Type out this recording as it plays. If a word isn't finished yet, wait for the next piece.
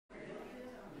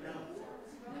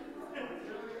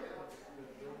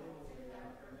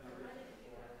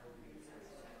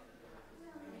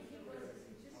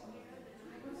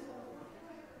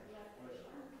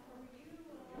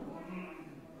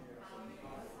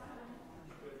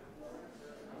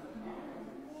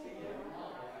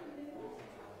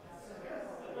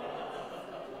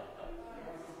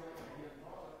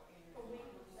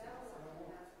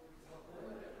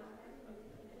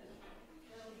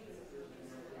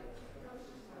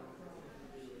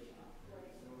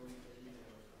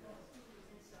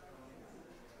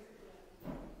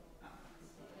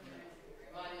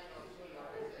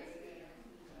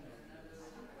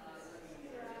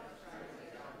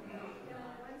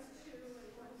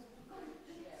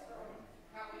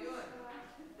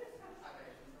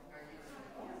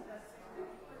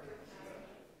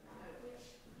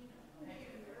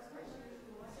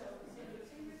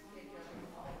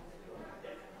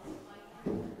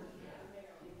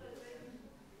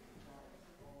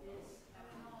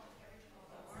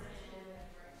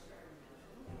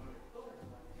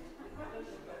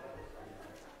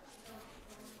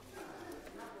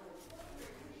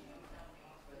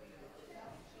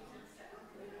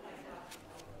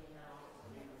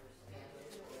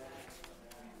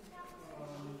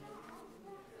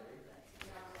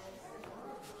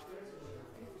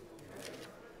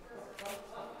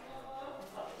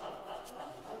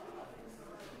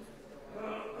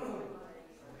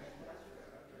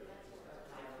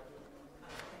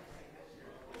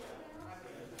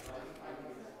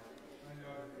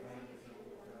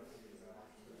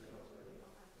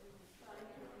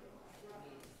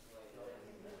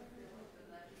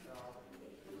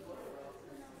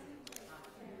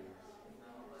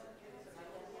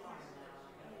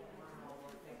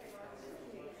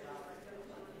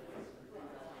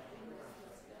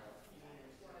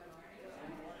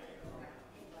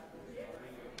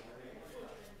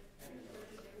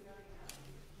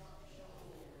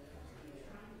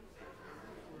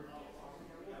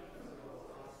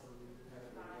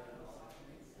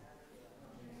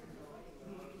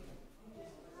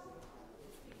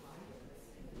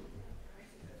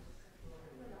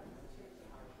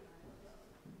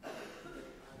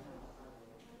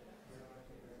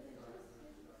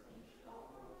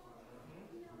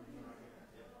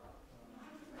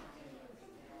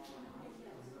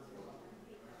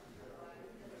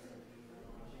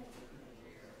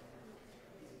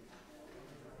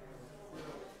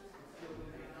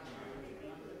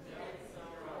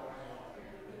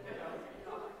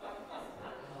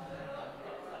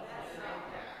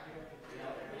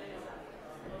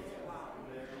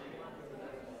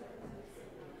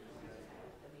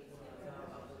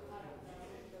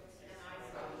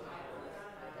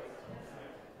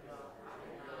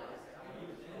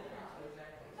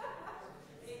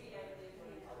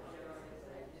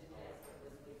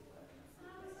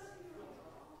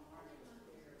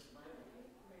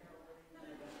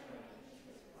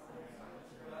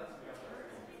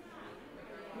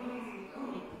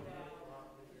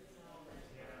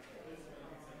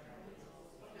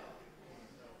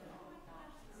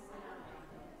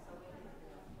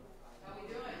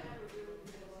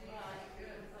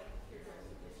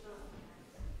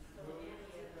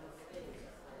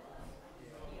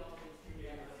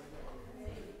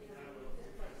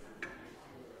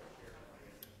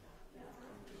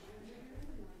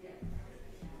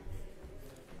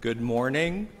Good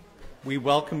morning. We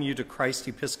welcome you to Christ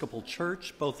Episcopal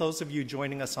Church, both those of you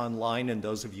joining us online and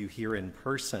those of you here in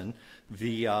person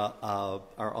via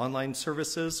our online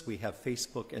services. We have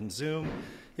Facebook and Zoom.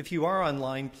 If you are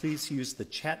online, please use the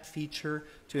chat feature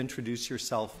to introduce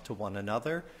yourself to one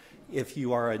another. If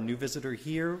you are a new visitor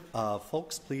here,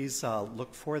 folks, please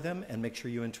look for them and make sure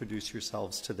you introduce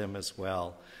yourselves to them as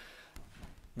well.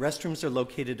 Restrooms are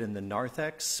located in the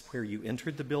narthex where you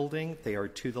entered the building. They are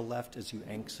to the left as you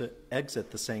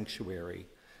exit the sanctuary.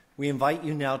 We invite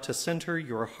you now to center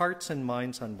your hearts and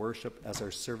minds on worship as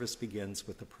our service begins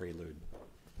with the prelude.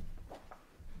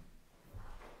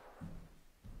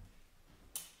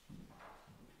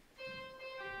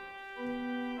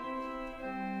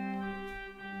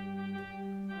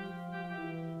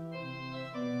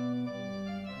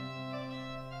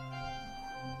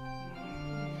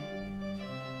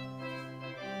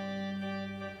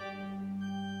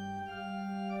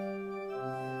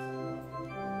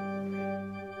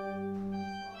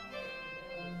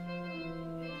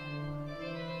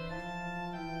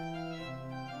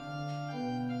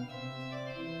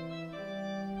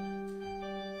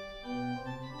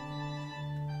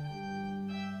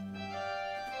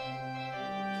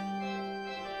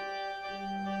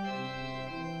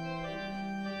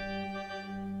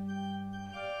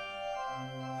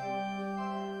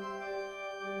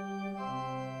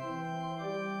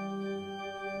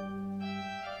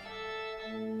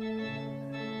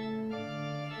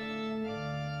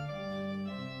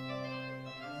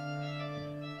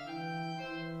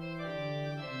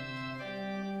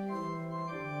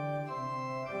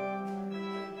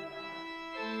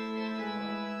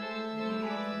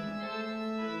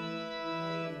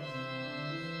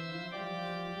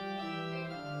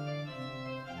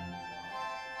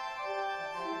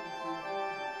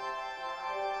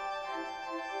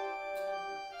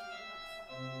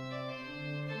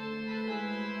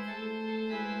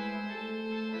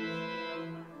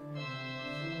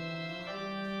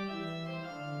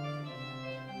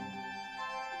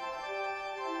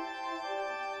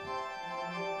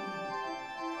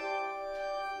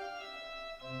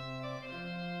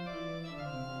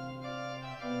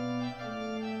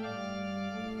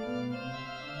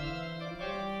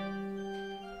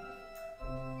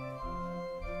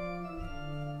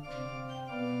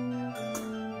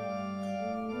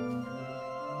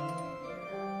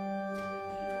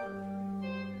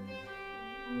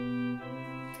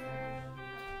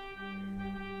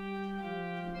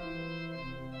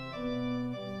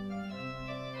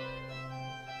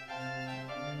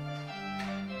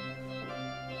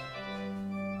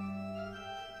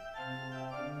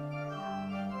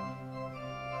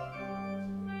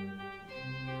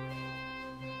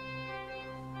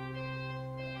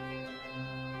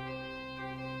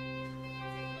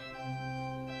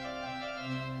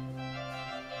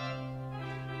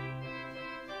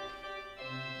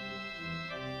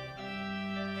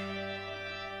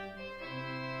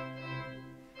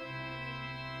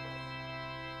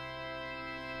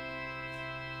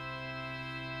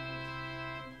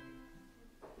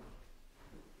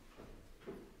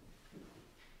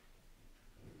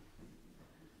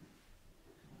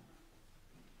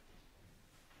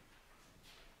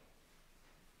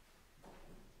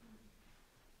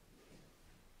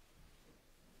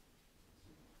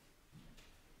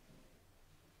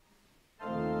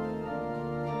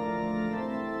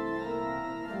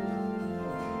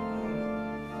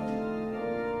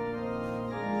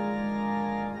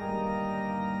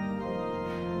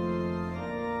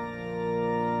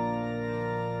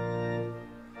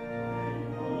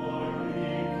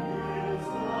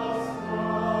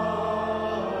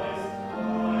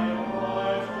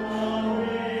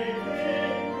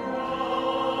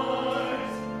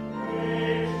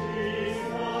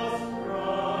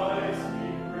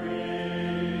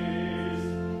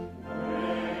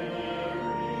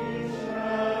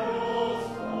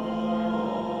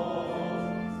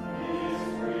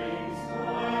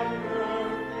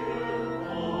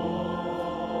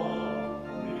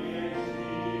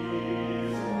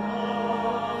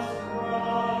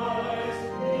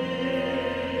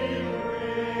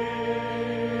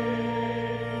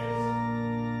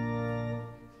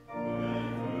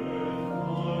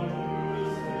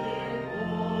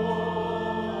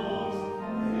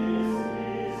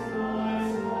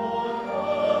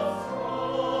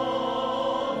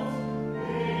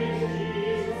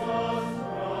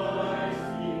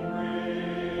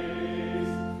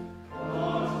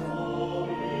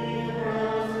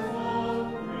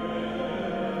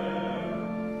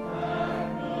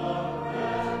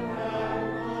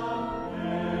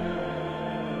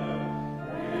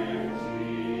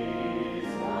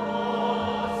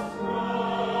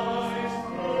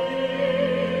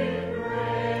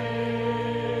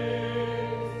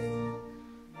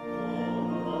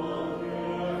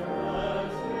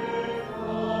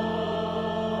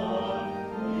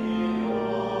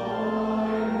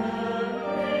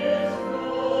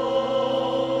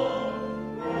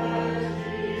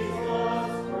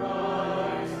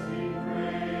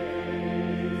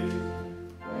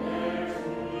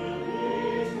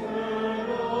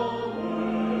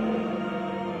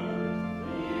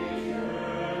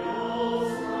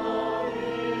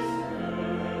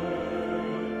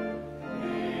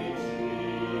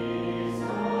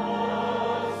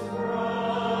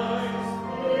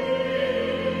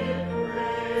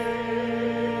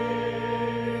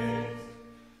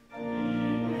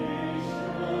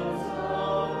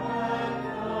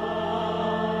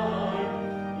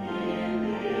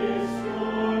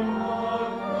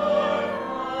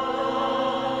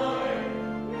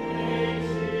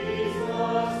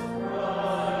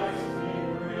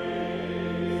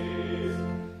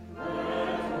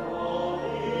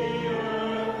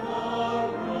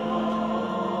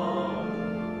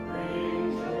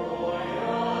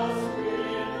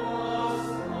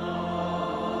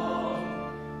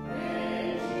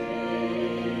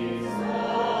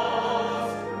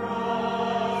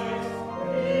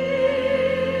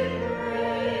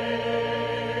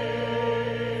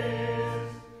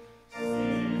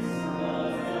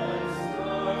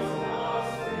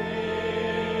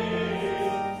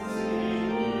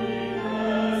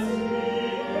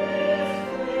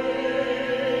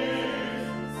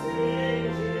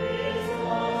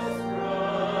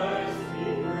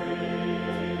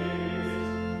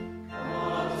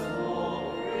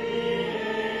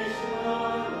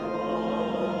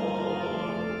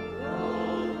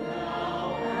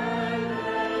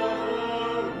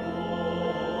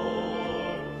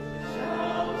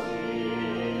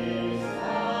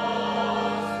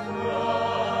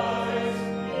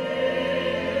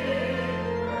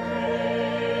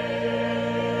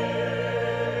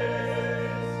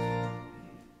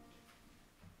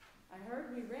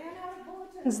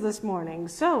 This morning.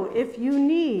 So if you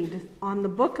need, on the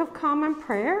Book of Common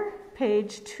Prayer,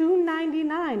 page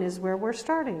 299 is where we're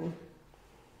starting.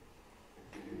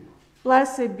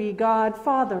 Blessed be God,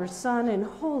 Father, Son, and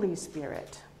Holy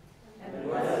Spirit. And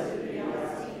blessed be your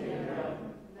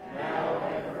kingdom, now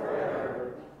and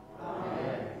forever.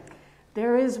 Amen.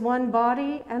 There is one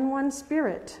body and one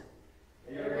Spirit.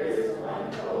 There is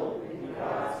one hope in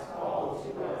God's call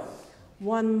to us.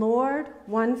 One Lord,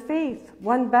 one faith,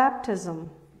 one baptism.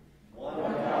 One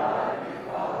God and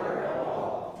Father of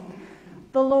all.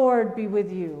 The Lord be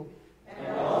with you.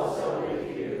 And also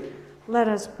with you. Let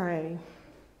us pray.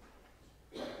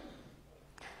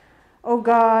 O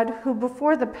God, who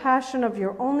before the passion of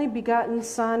your only begotten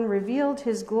Son revealed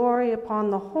his glory upon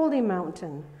the holy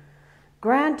mountain,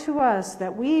 grant to us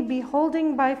that we,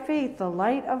 beholding by faith the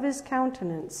light of his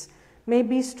countenance, may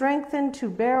be strengthened to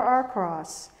bear our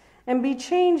cross and be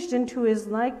changed into his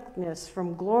likeness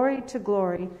from glory to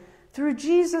glory, through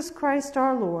Jesus Christ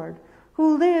our Lord,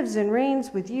 who lives and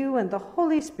reigns with you and the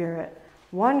Holy Spirit,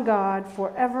 one God,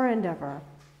 forever and ever.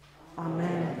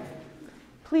 Amen.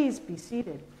 Please be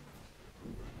seated.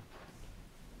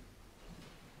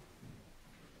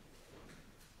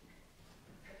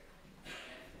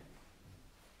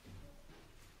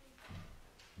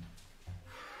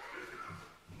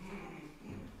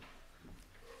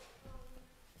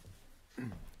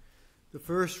 The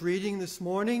first reading this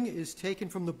morning is taken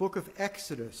from the book of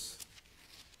Exodus.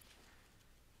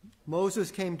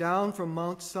 Moses came down from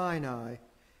Mount Sinai.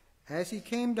 As he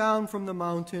came down from the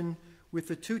mountain with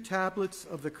the 2 tablets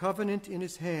of the covenant in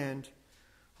his hand,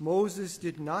 Moses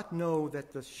did not know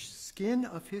that the skin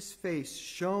of his face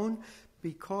shone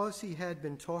because he had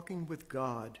been talking with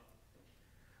God.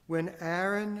 When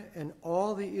Aaron and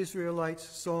all the Israelites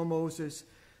saw Moses,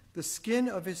 the skin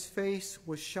of his face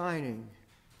was shining,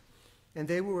 and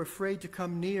they were afraid to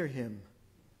come near him.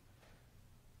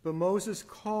 But Moses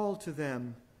called to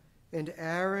them, and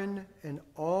Aaron and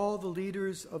all the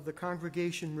leaders of the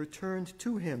congregation returned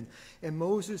to him, and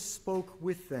Moses spoke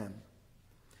with them.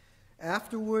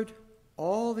 Afterward,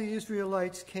 all the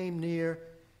Israelites came near,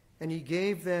 and he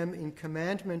gave them in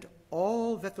commandment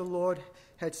all that the Lord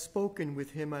had spoken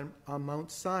with him on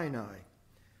Mount Sinai.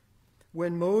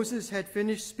 When Moses had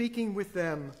finished speaking with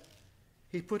them,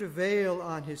 he put a veil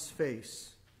on his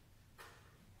face.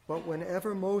 But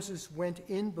whenever Moses went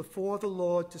in before the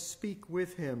Lord to speak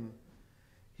with him,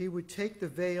 he would take the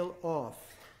veil off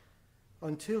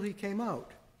until he came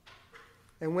out.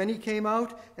 And when he came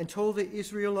out and told the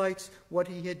Israelites what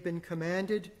he had been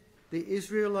commanded, the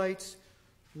Israelites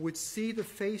would see the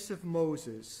face of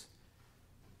Moses,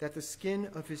 that the skin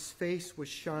of his face was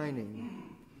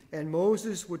shining. And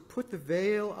Moses would put the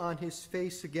veil on his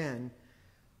face again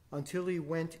until he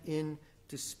went in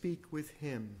to speak with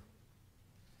him.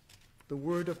 The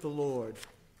word of the Lord.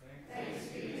 Thanks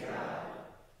be to God.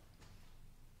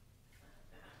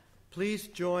 Please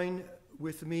join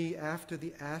with me after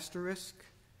the asterisk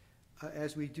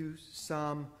as we do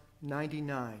Psalm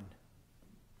 99.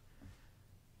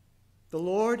 The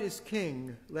Lord is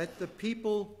king, let the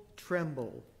people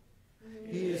tremble.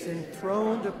 He is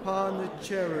enthroned upon the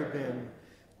cherubim,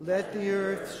 let the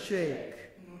earth shake.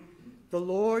 The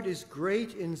Lord is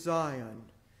great in Zion.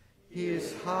 He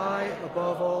is high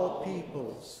above all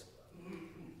peoples.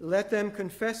 Let them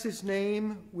confess his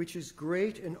name, which is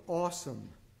great and awesome.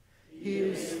 He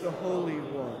is the Holy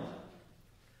One.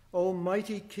 O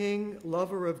mighty King,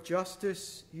 lover of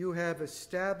justice, you have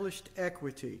established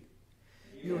equity.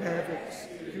 You have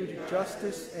executed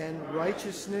justice and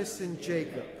righteousness in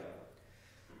Jacob.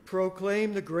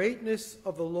 Proclaim the greatness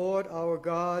of the Lord our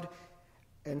God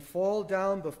and fall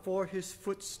down before his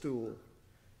footstool.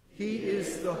 He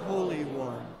is the Holy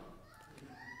One.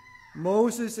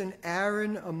 Moses and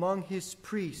Aaron among his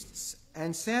priests,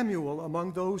 and Samuel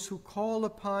among those who call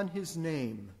upon his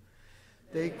name.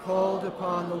 They called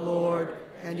upon the Lord,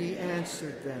 and he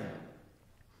answered them.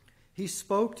 He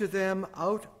spoke to them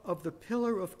out of the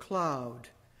pillar of cloud.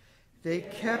 They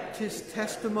kept his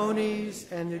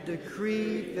testimonies and the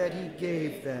decree that he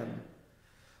gave them.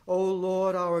 O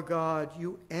Lord our God,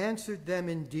 you answered them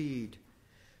indeed.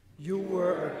 You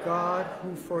were a God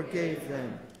who forgave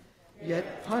them,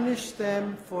 yet punished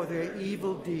them for their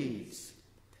evil deeds.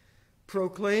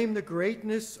 Proclaim the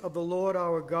greatness of the Lord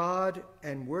our God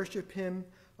and worship him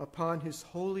upon his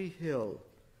holy hill.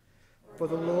 For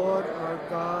the Lord our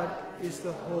God is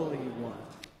the Holy One.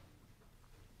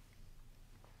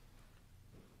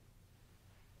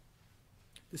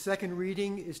 The second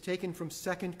reading is taken from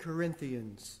 2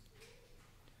 Corinthians.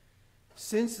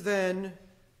 Since then,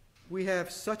 we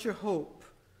have such a hope.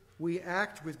 We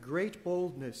act with great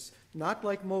boldness, not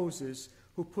like Moses,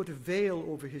 who put a veil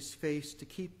over his face to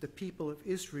keep the people of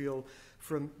Israel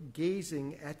from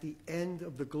gazing at the end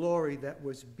of the glory that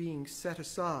was being set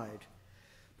aside.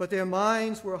 But their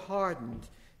minds were hardened,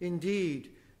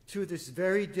 indeed, to this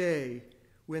very day,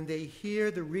 when they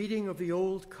hear the reading of the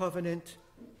Old Covenant.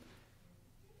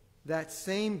 That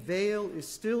same veil is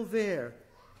still there,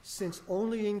 since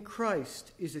only in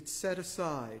Christ is it set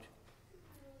aside.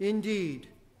 Indeed,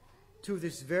 to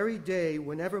this very day,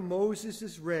 whenever Moses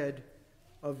is read,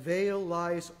 a veil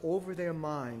lies over their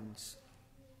minds.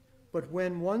 But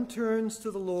when one turns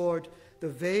to the Lord, the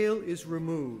veil is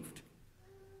removed.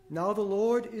 Now the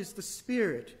Lord is the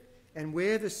Spirit, and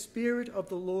where the Spirit of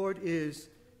the Lord is,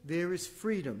 there is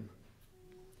freedom.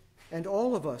 And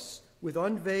all of us, with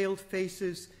unveiled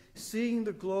faces, seeing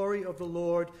the glory of the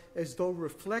Lord as though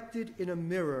reflected in a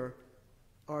mirror,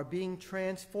 are being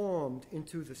transformed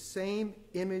into the same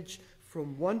image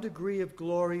from one degree of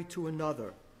glory to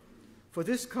another. For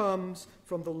this comes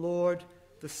from the Lord,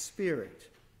 the Spirit.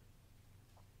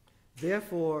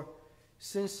 Therefore,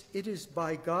 since it is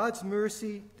by God's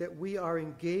mercy that we are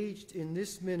engaged in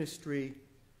this ministry,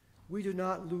 we do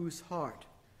not lose heart.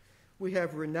 We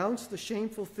have renounced the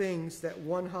shameful things that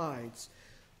one hides.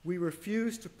 We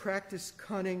refuse to practice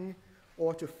cunning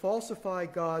or to falsify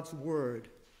God's word.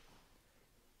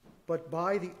 But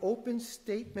by the open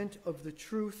statement of the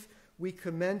truth, we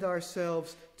commend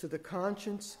ourselves to the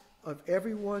conscience of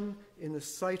everyone in the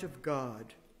sight of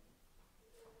God.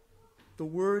 The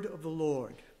word of the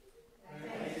Lord.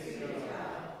 Thanks be to God.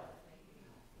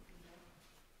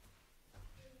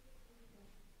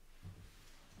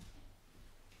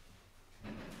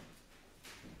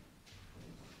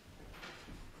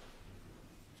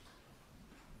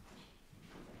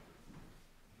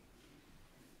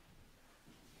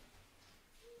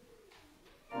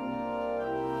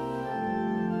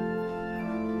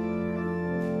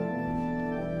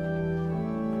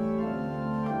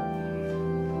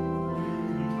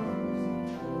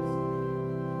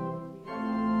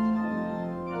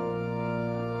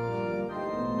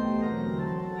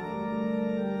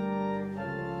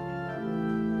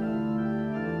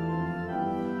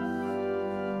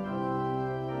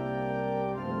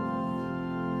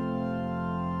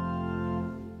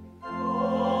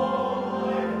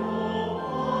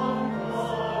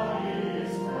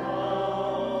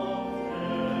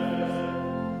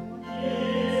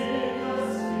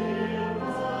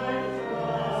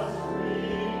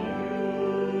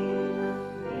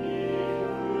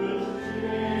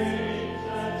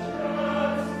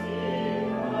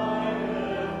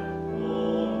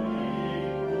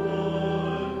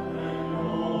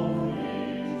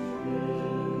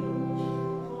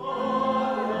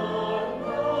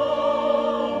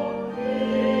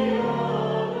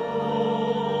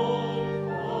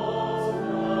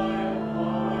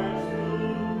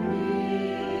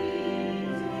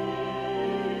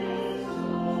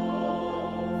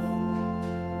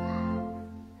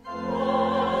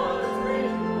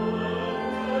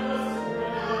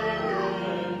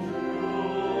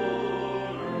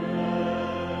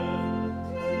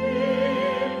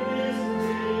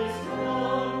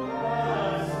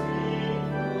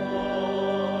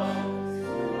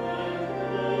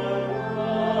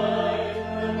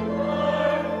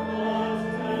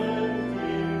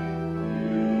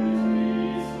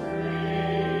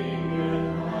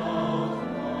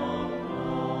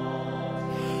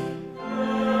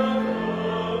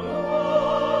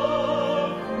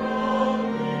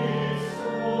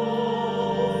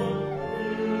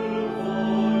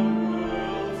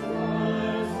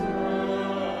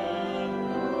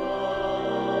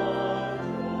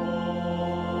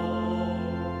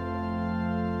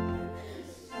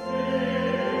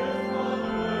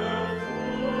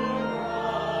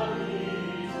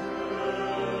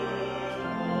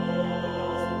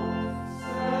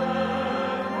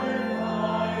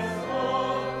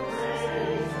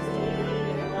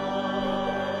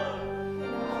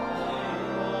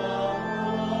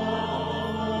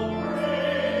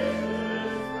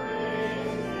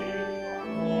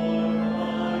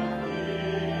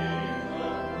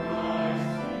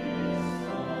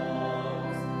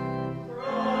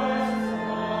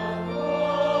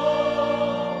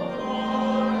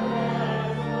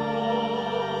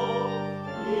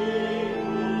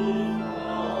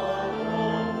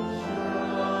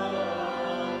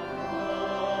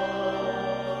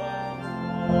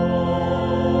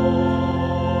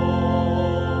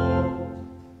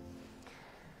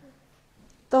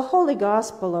 The Holy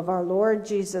Gospel of our Lord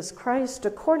Jesus Christ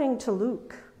according to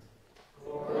Luke.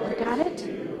 You got it?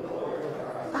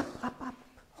 Up, up, up.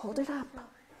 Hold it up.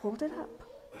 Hold it up.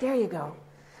 There you go.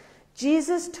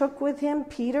 Jesus took with him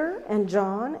Peter and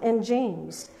John and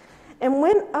James and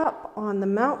went up on the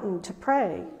mountain to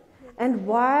pray. And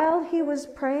while he was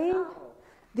praying,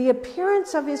 the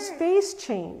appearance of his face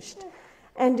changed,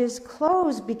 and his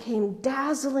clothes became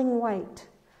dazzling white.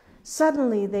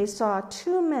 Suddenly they saw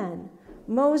two men,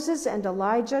 Moses and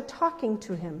Elijah, talking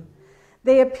to him.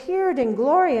 They appeared in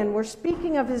glory and were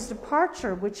speaking of his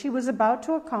departure, which he was about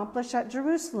to accomplish at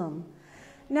Jerusalem.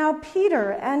 Now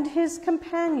Peter and his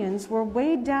companions were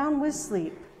weighed down with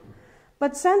sleep.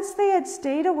 But since they had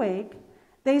stayed awake,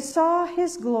 they saw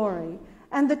his glory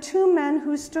and the two men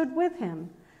who stood with him.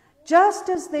 Just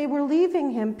as they were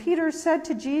leaving him, Peter said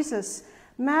to Jesus,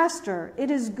 "Master, it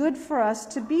is good for us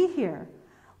to be here.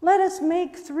 Let us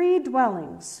make 3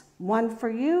 dwellings, one for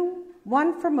you,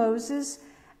 one for Moses,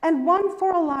 and one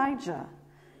for Elijah,"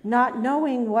 not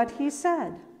knowing what he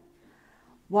said.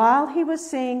 While he was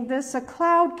saying this, a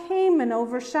cloud came and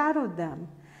overshadowed them,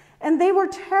 and they were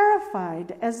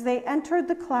terrified as they entered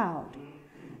the cloud.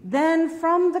 Then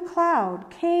from the cloud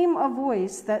came a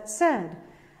voice that said,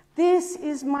 "This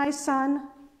is my son,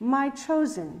 my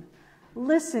chosen.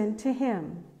 Listen to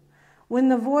him." When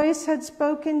the voice had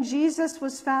spoken, Jesus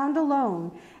was found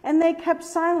alone, and they kept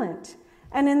silent,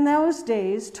 and in those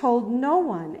days told no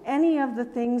one any of the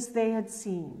things they had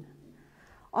seen.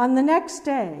 On the next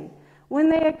day, when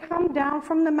they had come down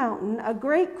from the mountain, a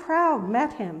great crowd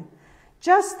met him.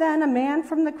 Just then a man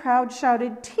from the crowd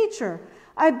shouted, "Teacher,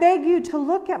 I beg you to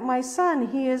look at my son.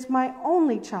 He is my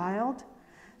only child."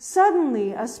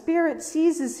 Suddenly a spirit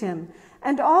seizes him,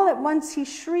 and all at once he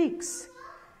shrieks.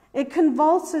 It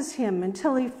convulses him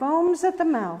until he foams at the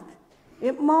mouth.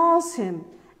 It mauls him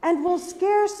and will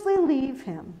scarcely leave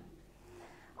him.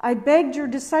 I begged your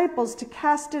disciples to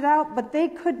cast it out, but they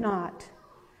could not.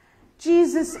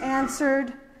 Jesus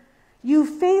answered, "You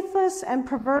faithless and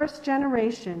perverse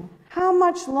generation, how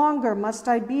much longer must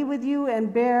I be with you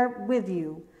and bear with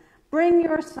you? Bring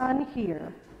your son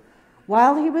here."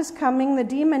 While he was coming, the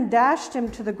demon dashed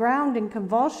him to the ground in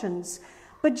convulsions,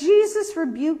 but Jesus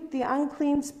rebuked the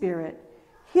unclean spirit,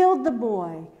 healed the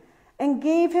boy, and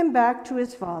gave him back to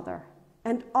his father.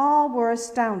 And all were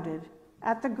astounded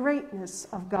at the greatness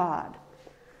of God.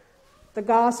 The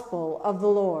Gospel of the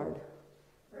Lord.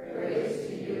 Praise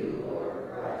to you,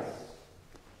 Lord Christ.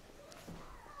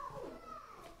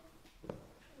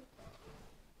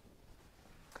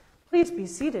 Please be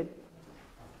seated.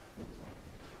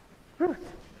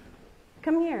 Ruth,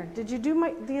 come here. Did you do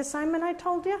the assignment I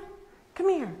told you? Come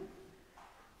here.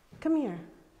 Come here.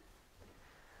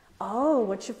 Oh,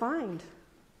 what'd you find?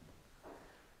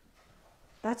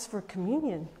 That's for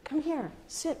communion. Come here.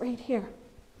 Sit right here.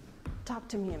 Talk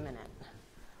to me a minute.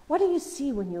 What do you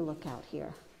see when you look out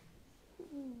here?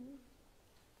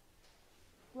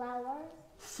 Flowers.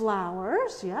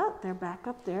 Flowers, yeah, they're back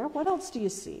up there. What else do you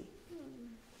see?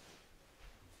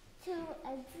 2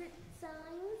 exit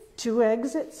signs. 2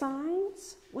 exit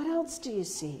signs. What else do you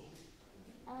see?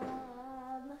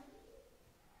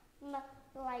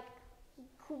 Like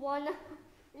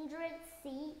 100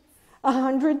 seats.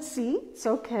 100 seats,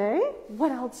 okay.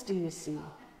 What else do you see?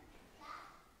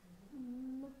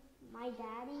 My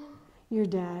daddy. Your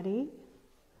daddy.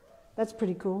 That's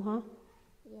pretty cool, huh?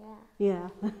 Yeah. Yeah.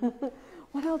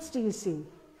 What else do you see?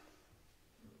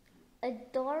 A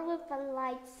door with the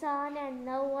lights on and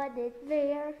no one is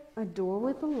there. A door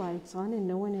with the lights on and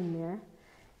no one in there.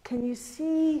 Can you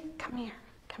see? Come here,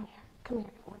 come here, come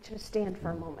here. I want you to stand for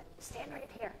a moment. Stand right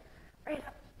here, right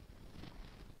up.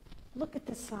 Look at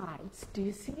the sides. Do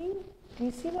you see? Do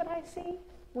you see what I see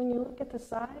when you look at the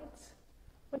sides?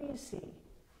 What do you see?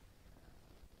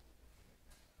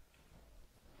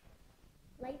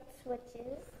 Light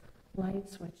switches. Light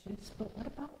switches. But what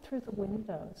about through the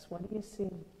windows? What do you see?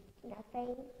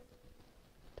 Nothing.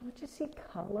 Don't you see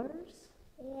colors?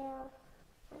 Yeah.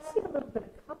 I see a little bit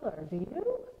of color. Do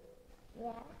you?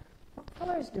 Yeah. What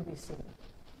colors do we see?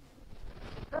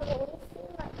 I only see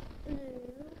like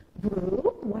blue.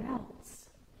 Blue. What else?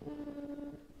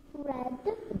 Red.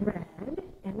 Red.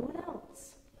 And what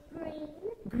else? Green.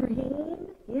 Green.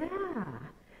 Yeah.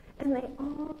 And they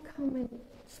all come and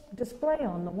display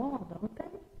on the wall, don't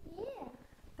they? Yeah.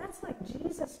 That's like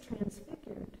Jesus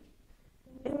transfigured.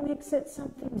 It makes it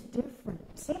something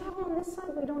different. See how on this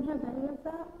side we don't have any of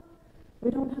that? We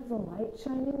don't have the light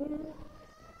shining in.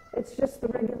 It's just the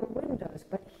regular windows.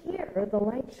 But here, the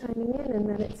light shining in and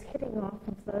then it's hitting off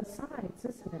of the sides,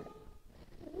 isn't it?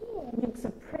 It makes a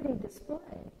pretty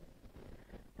display.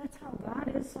 That's how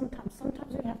God is sometimes.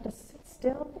 Sometimes we have to sit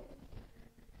still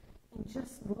and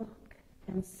just look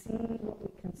and see what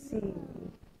we can see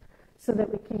so that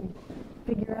we can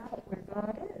figure out where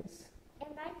God is.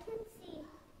 And I can see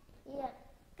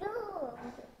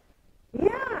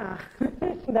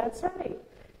That's right.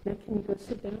 Now, can you go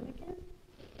sit down again?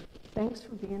 Thanks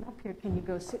for being up here. Can you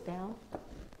go sit down,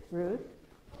 Ruth?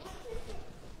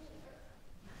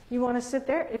 You want to sit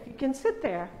there? If you can sit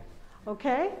there,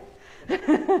 okay?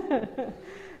 The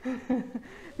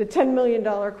 $10 million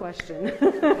question.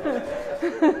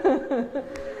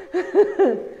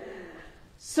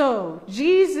 So,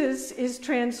 Jesus is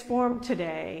transformed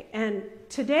today. And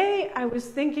today I was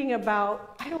thinking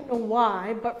about, I don't know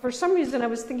why, but for some reason I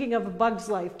was thinking of A Bug's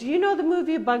Life. Do you know the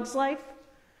movie A Bug's Life?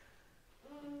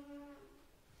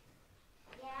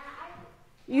 Yeah.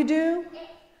 You do?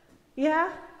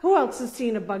 Yeah? Who else has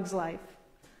seen A Bug's Life?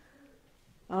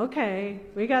 Okay,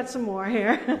 we got some more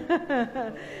here.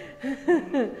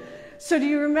 So do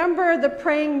you remember the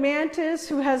praying mantis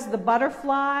who has the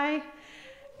butterfly?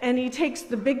 And he takes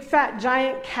the big fat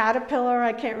giant caterpillar,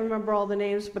 I can't remember all the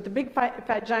names, but the big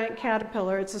fat giant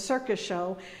caterpillar, it's a circus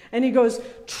show, and he goes,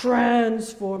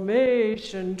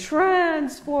 transformation,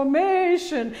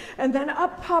 transformation, and then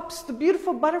up pops the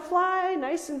beautiful butterfly,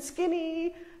 nice and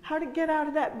skinny. How to get out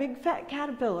of that big fat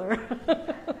caterpillar.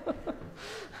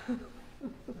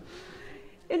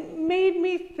 It made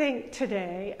me think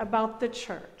today about the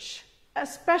church,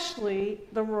 especially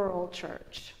the rural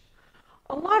church.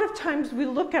 A lot of times we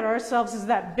look at ourselves as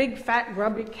that big, fat,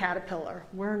 grubby caterpillar.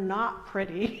 We're not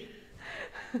pretty.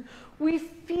 We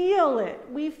feel it.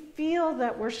 We feel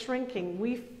that we're shrinking.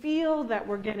 We feel that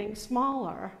we're getting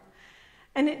smaller.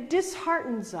 And it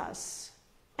disheartens us.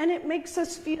 And it makes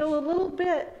us feel a little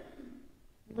bit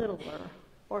littler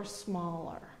or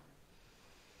smaller.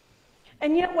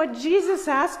 And yet what Jesus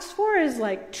asks for is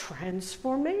like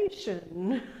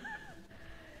transformation.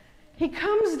 He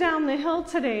comes down the hill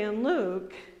today in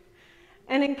Luke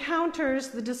and encounters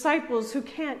the disciples who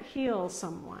can't heal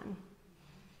someone.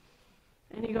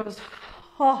 And he goes,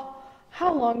 oh,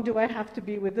 how long do I have to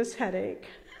be with this headache?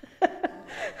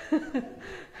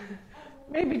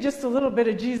 Maybe just a little bit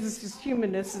of Jesus'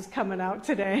 humanness is coming out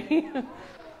today.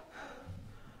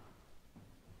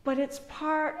 But it's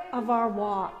part of our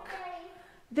walk.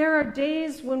 There are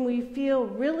days when we feel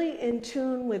really in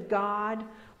tune with God,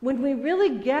 when we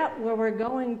really get where we're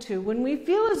going to, when we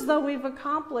feel as though we've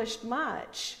accomplished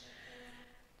much.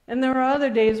 And there are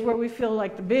other days where we feel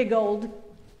like the big old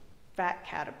fat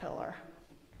caterpillar,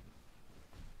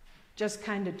 just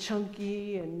kind of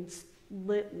chunky and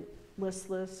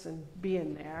listless and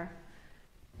being there,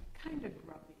 kind of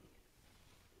grubby,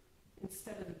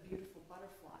 instead of the beautiful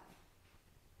butterfly.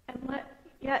 And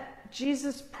yet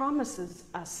Jesus promises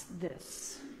us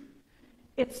this.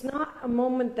 It's not a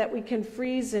moment that we can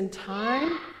freeze in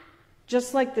time,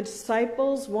 just like the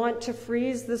disciples want to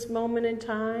freeze this moment in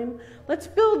time. Let's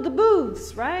build the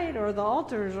booths, right? Or the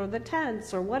altars or the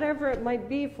tents or whatever it might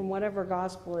be from whatever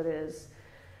gospel it is.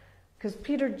 Because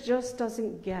Peter just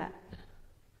doesn't get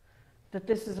that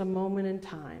this is a moment in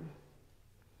time.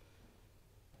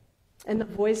 And the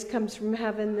voice comes from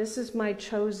heaven, this is my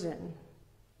chosen.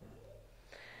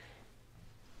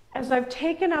 As I've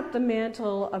taken up the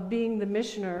mantle of being the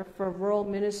missioner for rural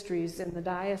ministries in the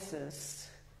diocese,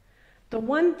 the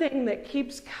one thing that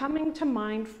keeps coming to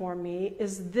mind for me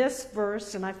is this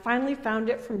verse, and I finally found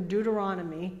it from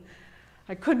Deuteronomy.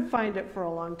 I couldn't find it for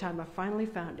a long time. I finally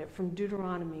found it from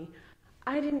Deuteronomy.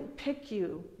 I didn't pick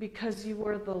you because you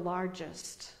were the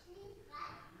largest.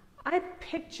 I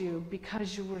picked you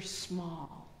because you were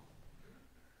small.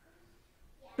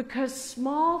 Because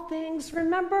small things,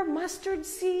 remember mustard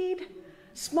seed?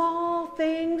 Small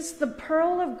things, the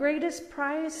pearl of greatest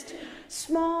price,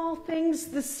 small things,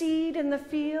 the seed in the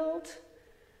field,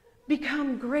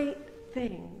 become great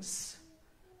things.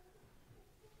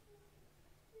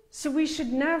 So we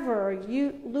should never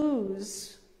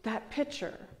lose that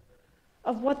picture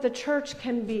of what the church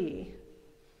can be.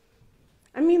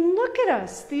 I mean, look at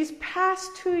us. These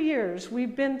past 2 years,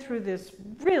 we've been through this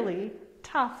really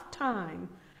tough time.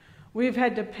 We've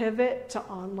had to pivot to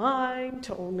online,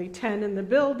 to only 10 in the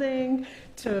building,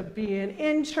 to being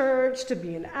in church, to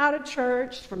being out of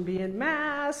church, from being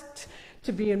masked,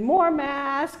 to being more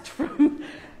masked, from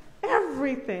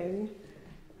everything.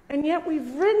 And yet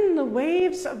we've ridden the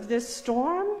waves of this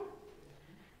storm.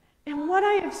 And what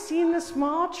I have seen the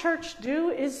small church do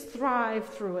is thrive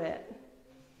through it.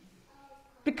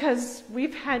 Because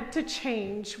we've had to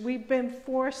change. We've been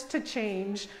forced to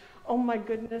change. Oh my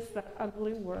goodness, that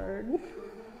ugly word.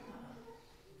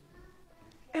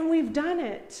 And we've done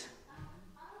it.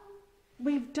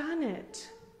 We've done it.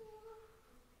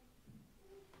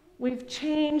 We've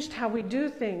changed how we do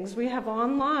things. We have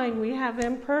online, we have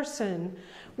in person.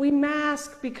 We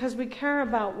mask because we care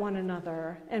about one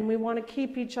another and we want to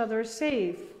keep each other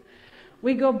safe.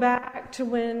 We go back to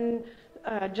when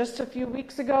just a few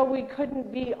weeks ago, we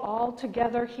couldn't be all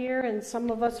together here, and some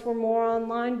of us were more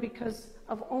online because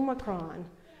of Omicron.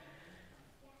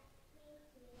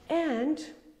 And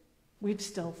we've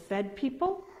still fed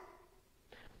people.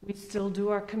 We still do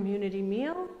our community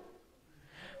meal.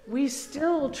 We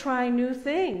still try new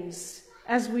things,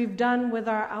 as we've done with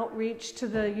our outreach to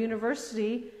the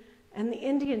university and the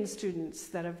Indian students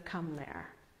that have come there.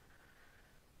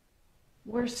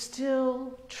 We're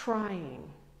still trying.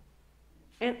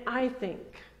 And I think,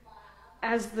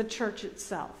 as the church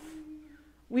itself,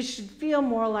 we should feel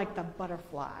more like the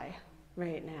butterfly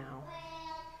right now.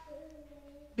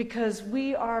 Because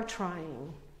we are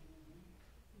trying.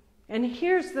 And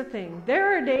here's the thing.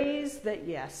 There are days that,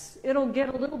 yes, it'll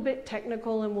get a little bit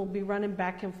technical and we'll be running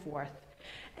back and forth.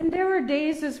 And there are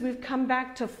days as we've come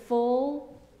back to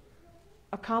full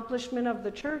accomplishment of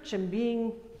the church and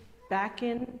being back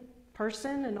in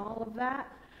person and all of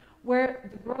that, where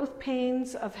the growth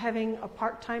pains of having a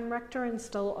part-time rector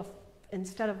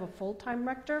instead of a full-time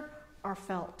rector are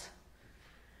felt.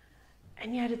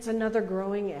 And yet it's another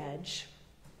growing edge.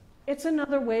 It's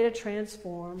another way to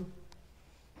transform.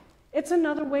 It's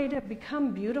another way to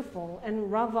become beautiful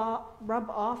and rub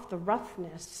off the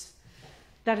roughness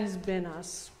that has been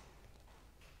us.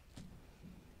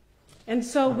 And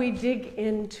so we dig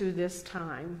into this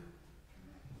time.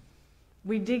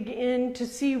 We dig in to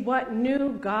see what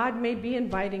new God may be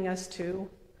inviting us to.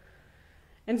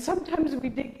 And sometimes we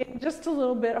dig in just a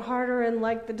little bit harder, and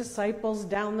like the disciples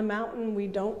down the mountain, we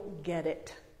don't get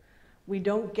it. We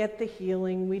don't get the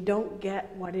healing. We don't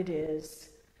get what it is.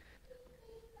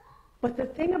 But the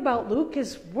thing about Luke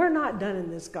is we're not done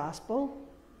in this gospel,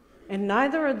 and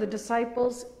neither are the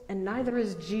disciples, and neither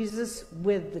is Jesus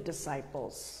with the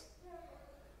disciples.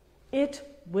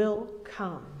 It will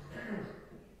come.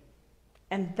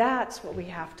 And that's what we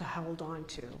have to hold on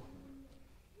to.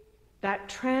 That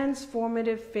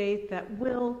transformative faith that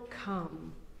will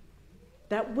come,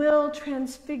 that will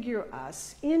transfigure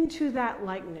us into that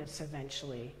likeness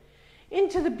eventually,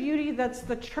 into the beauty that's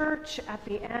the church at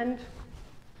the end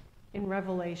in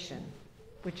Revelation,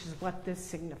 which is what this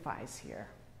signifies here.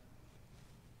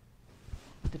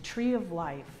 The tree of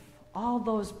life, all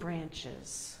those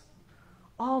branches,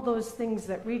 all those things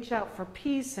that reach out for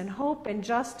peace and hope and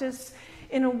justice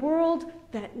in a world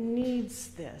that needs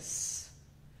this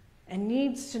and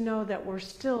needs to know that we're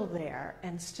still there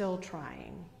and still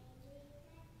trying.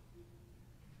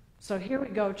 So here we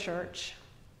go, church.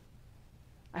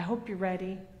 I hope you're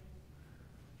ready.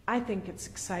 I think it's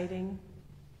exciting.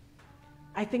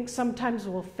 I think sometimes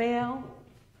we'll fail,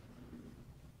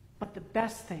 but the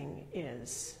best thing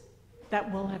is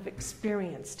that we'll have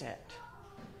experienced it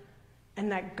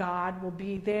and that God will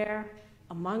be there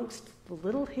amongst the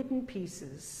little hidden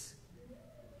pieces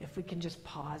if we can just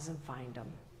pause and find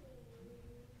them.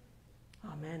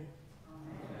 Amen.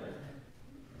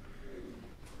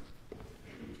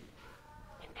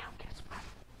 And now guess what?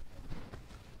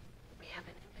 We have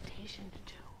an invitation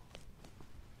to do.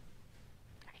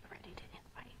 Are you ready to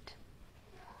invite?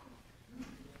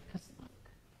 Because look,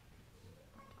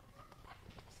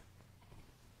 baptism.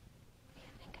 What do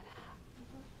you think of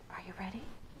that? Are you ready?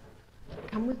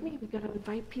 Come with me. We got to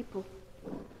invite people.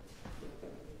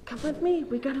 Come with me.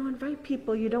 We got to invite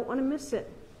people. You don't want to miss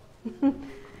it.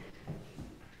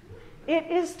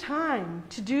 It is time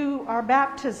to do our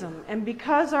baptism. And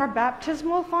because our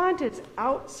baptismal font is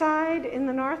outside in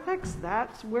the narthex,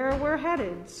 that's where we're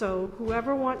headed. So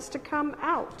whoever wants to come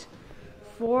out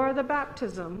for the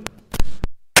baptism.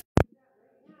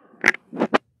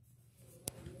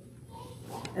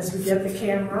 As we get the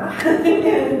camera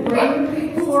and bring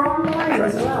people who are online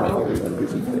as well.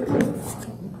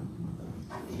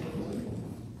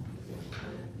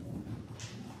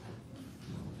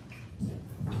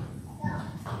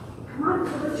 Come on,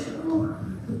 George.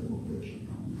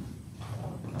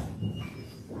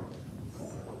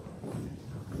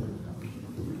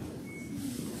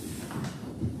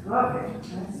 Okay,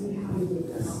 let's see how we do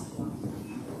this.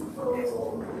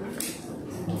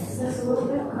 Is this a little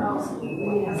bit?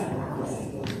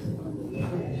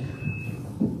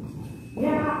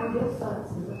 Yeah, I guess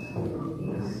that's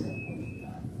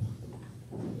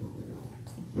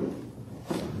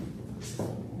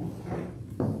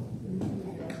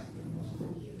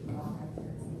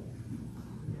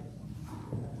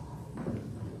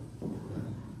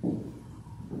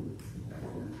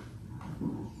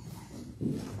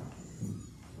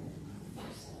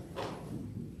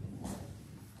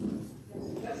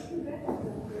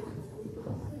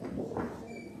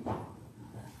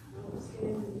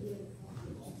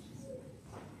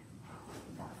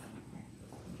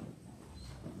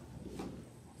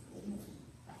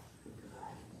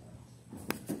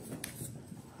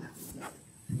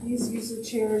Please use the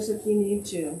chairs if you need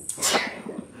to.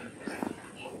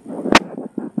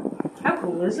 How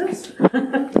cool is this?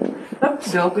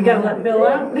 Oops, we gotta let Bill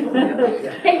out.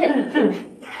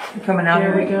 Coming out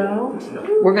There we here. go.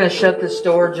 We're going to shut this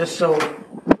door just so.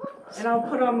 And I'll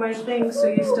put on my thing so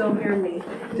you still hear me.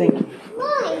 Thank you.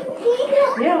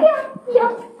 Yeah.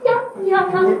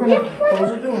 We're going to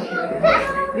close the door.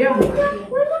 Yeah.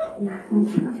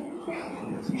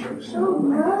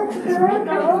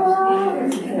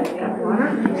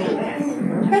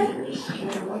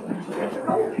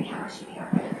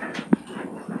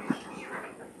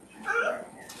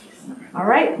 All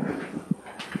right.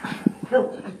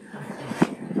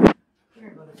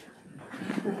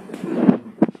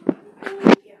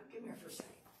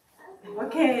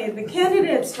 Okay, the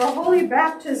candidates for holy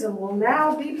baptism will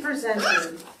now be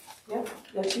presented. Yep,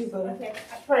 that's you, buddy. Okay,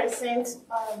 I present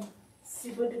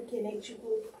Sibudu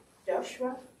Kenechukwu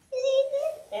Joshua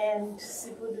and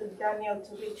Sibudu Daniel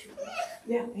Tobechukwu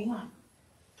Yeah, hang on.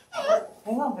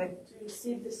 Hang on, babe. to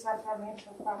receive the sacrament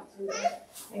of baptism.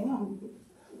 Hang on.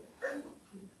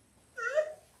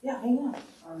 Yeah, hang on.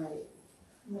 All right.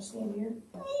 I'm going to stand here.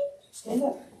 Stand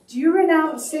up. Do you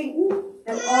renounce Satan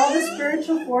and all the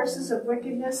spiritual forces of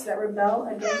wickedness that rebel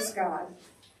against God?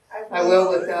 I will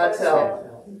with God's help.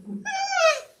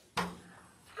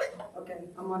 Okay,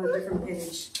 I'm on a different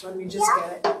page. Let me just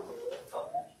get it.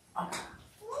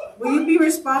 Will you be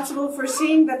responsible for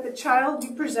seeing that the child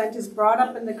you present is brought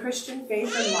up in the Christian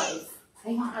faith and life?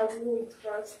 I will with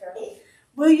God's help.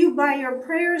 Will you, by your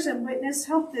prayers and witness,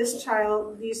 help these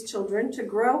children to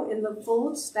grow in the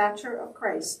full stature of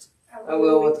Christ? I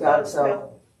will with God's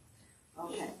help.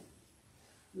 Okay.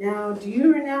 Now, do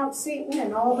you renounce Satan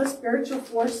and all the spiritual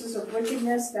forces of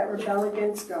wickedness that rebel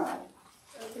against God?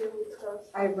 I will with God's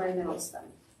help. I renounce them.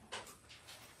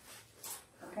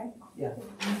 Okay? Yeah.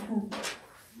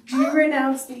 Do you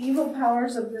renounce the evil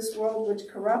powers of this world which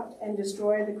corrupt and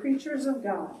destroy the creatures of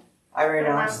God? I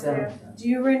renounce them. Do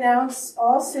you renounce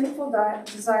all sinful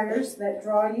desires that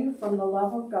draw you from the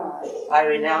love of God? I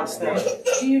renounce them.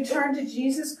 Do you turn to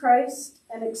Jesus Christ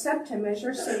and accept Him as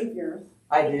your Savior?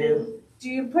 I do. Do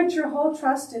you put your whole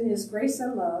trust in His grace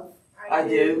and love? I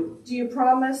do. Do you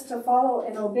promise to follow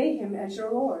and obey Him as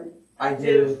your Lord? I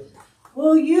do.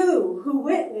 Will you, who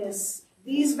witness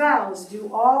these vows, do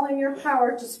all in your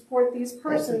power to support these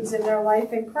persons in their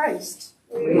life in Christ?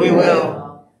 We will.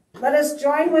 Let us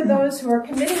join with those who are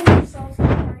committing themselves to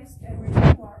Christ and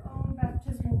renew our own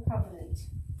baptismal covenant.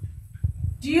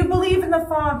 Do you believe in the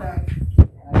Father?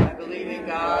 I believe in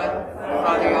God,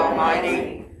 Father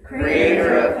Almighty,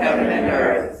 creator of heaven and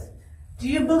earth. Do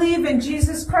you believe in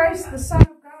Jesus Christ, the Son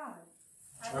of God?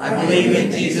 I believe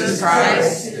in Jesus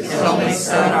Christ, His only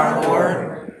Son, our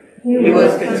Lord. He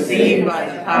was conceived by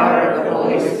the power of the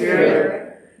Holy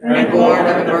Spirit and born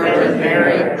of the Virgin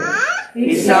Mary.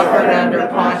 He suffered under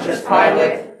Pontius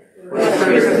Pilate, was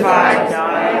crucified,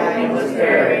 died, and was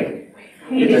buried.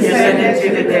 He descended to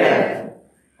the dead.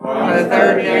 On the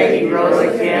third day he rose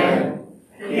again.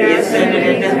 He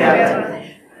ascended into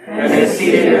heaven and is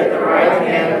seated at the right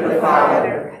hand of the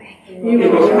Father. He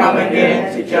will come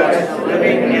again to judge the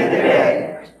living and the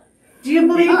dead. Do you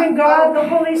believe in God, the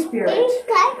Holy Spirit?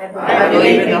 I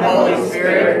believe in the Holy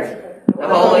Spirit, the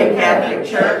Holy Catholic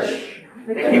Church,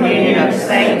 the communion of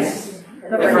saints,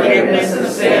 the forgiveness of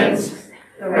sins,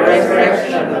 the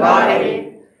resurrection of the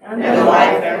body, and the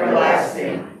life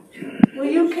everlasting. Will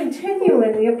you continue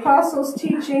in the apostles'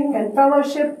 teaching and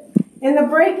fellowship, in the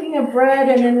breaking of bread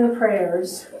and in the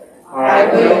prayers? I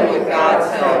will with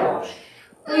God's help.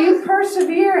 Will you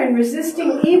persevere in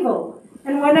resisting evil,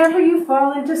 and whenever you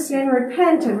fall into sin,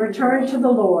 repent and return to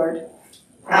the Lord?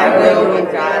 I will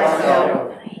with God's help.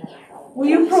 Will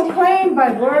you proclaim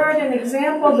by word and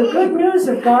example the good news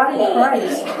of God in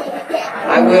Christ?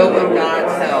 I will with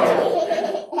God's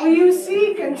help. Will you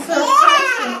seek and serve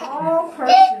Christ in all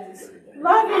persons,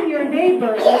 loving your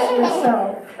neighbor as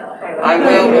yourself? I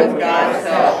will with God's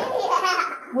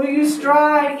help. Will you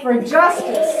strive for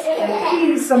justice and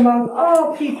peace among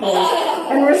all people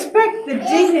and respect the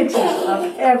dignity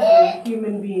of every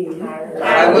human being?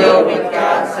 I will with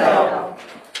God's help.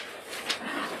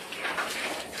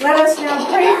 Let us now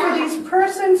pray for these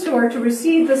persons who are to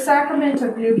receive the sacrament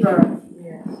of new birth.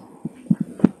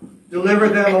 Deliver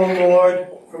them, O Lord,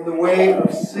 from the way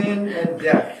of sin and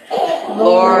death.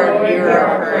 Lord, hear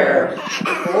our prayer.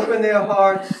 Open their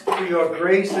hearts to your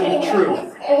grace and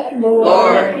truth.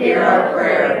 Lord, hear our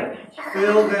prayer.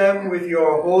 Fill them with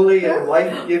your holy and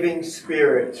life-giving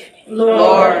Spirit.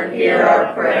 Lord, hear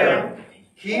our prayer.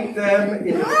 Keep them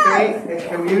in the faith and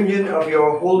communion of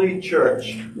your holy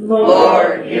church.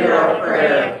 Lord, hear our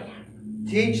prayer.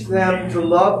 Teach them to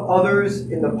love others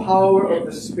in the power of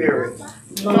the Spirit.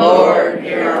 Lord,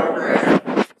 hear our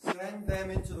prayer. Send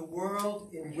them into the world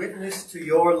in witness to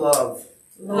your love.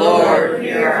 Lord,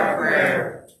 hear our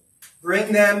prayer.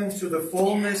 Bring them to the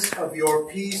fullness of your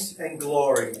peace and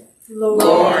glory.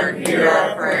 Lord, hear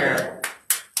our prayer.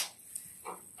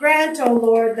 Grant, O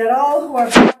Lord, that all who are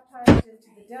baptized into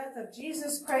the death of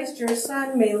Jesus Christ, your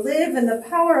Son, may live in the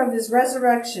power of his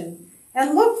resurrection,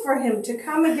 and look for him to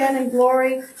come again in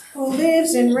glory, who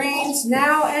lives and reigns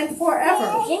now and forever.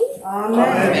 Amen.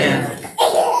 Amen.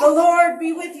 The Lord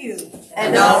be with you.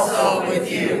 And also with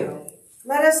you.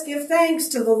 Let us give thanks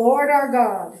to the Lord our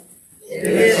God. It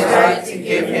is right to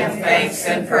give him thanks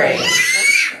and praise.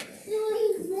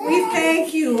 We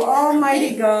thank you,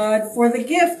 Almighty God, for the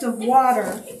gift of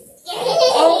water.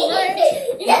 O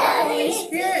rich, the Holy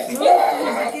Spirit moved in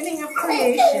the beginning of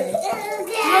creation.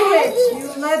 Through it, you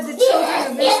led the children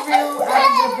of Israel out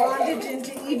of their bondage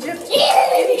into Egypt,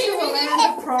 into a land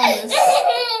of promise.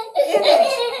 In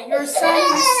it, your Son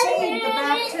received the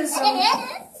baptism.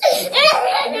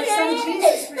 Your Son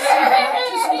Jesus received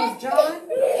baptism of John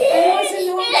and was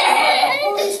anointed by the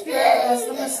Holy Spirit as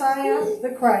the Messiah, the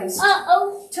Christ,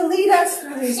 to lead us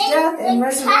through his death and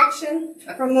resurrection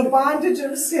from the bondage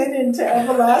of sin into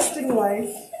everlasting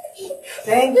life.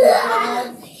 Thank you,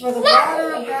 God, for the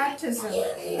water of baptism.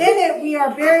 In it we are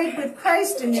buried with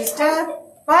Christ in his death.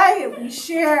 By it we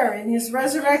share in his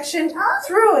resurrection.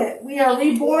 Through it we are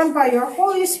reborn by your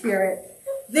Holy Spirit.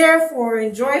 Therefore,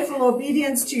 in joyful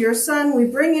obedience to your Son, we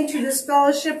bring into this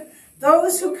fellowship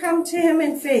those who come to him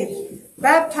in faith,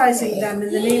 baptizing them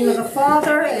in the name of the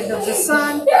Father, and of the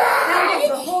Son, and of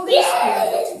the Holy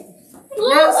Spirit.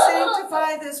 Now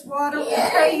sanctify this water, we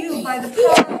pray you, by the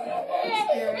power of the Holy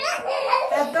Spirit,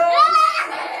 that those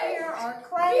who here are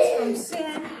cleansed from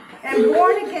sin and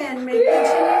born again may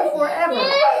continue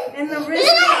forever in the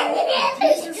risen life of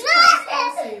Jesus Christ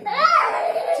our Savior.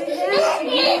 To him, to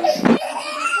you, and to the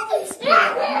Holy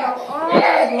Spirit, be all the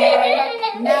glory,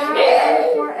 now and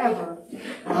forever.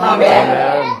 Amen.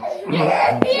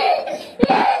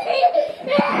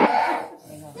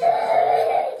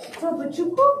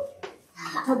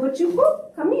 Tobuchuku,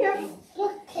 come here.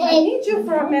 I need you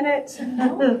for a minute.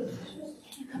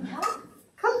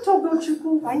 Come,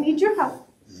 Tobuchuku, I need your help.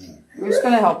 Who's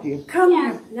going to help you? Come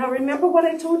here. Now remember what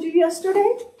I told you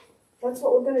yesterday? That's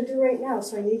what we're going to do right now.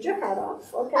 So I need your hat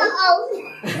off, okay? Uh-oh.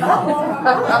 Can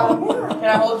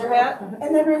I hold your hat?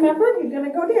 And then remember, you're going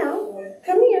to go down.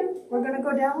 Come here. We're going to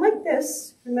go down like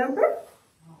this. Remember?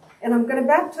 And I'm going to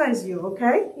baptize you,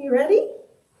 okay? You ready?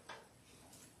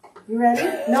 You ready?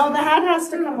 No, the hat has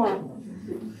to come on.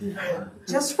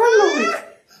 Just for a moment.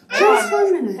 Just for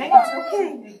a minute. Hang on. It's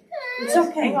okay. It's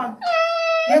okay. Hang on.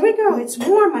 Here we go. It's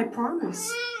warm, I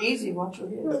promise. Easy, watch your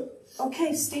head.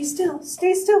 Okay, stay still.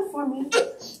 Stay still for me.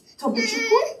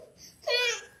 Tobuchuku.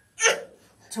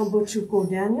 Tobuchuku,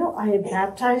 Daniel, I have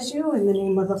baptized you in the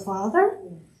name of the Father,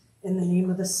 in the name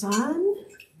of the Son,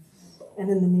 and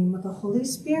in the name of the Holy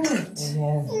Spirit.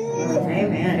 Amen.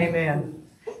 Amen. Amen.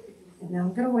 And now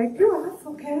I'm going to wipe you off,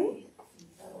 okay?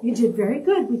 You did very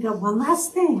good. We got one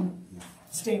last thing.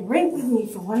 Stay right with me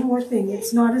for one more thing.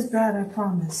 It's not as bad, I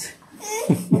promise.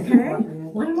 Okay?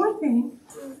 One more thing.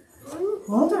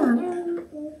 Hold on.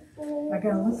 I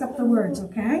got to look up the words,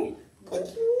 okay?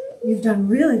 You've done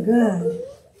really good.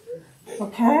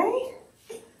 Okay?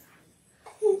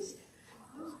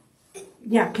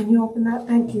 Yeah, can you open that?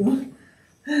 Thank you.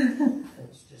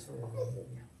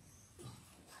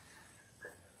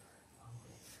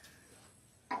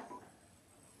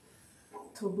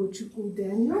 Tobuchuku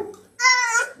Daniel.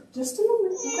 Just a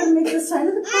moment. I'm going to make the sign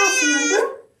of the cross,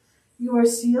 remember? You are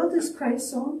sealed as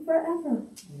Christ's own forever.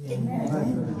 Amen.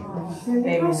 There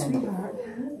you go, sweetheart.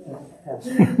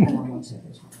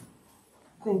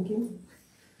 Thank you.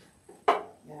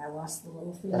 Yeah, I lost the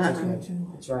little thing. That's okay.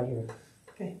 It's right here.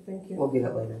 Okay, thank you. We'll get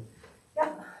it later. Yeah.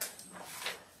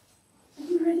 Are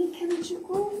you ready,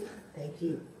 Kenichiko? Thank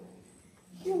you.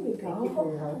 Here we go. Thank you for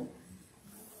your help.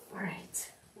 All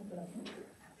right.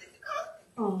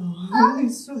 Oh,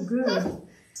 he's so good.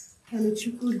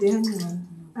 Kenichiko Daniel.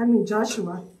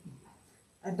 Joshua.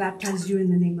 I baptize you in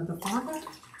the name of the Father,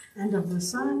 and of the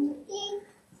Son,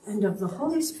 and of the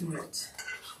Holy Spirit.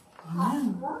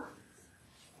 Amen.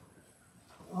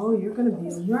 Oh, you're going to be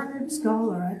a learned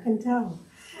scholar, I can tell.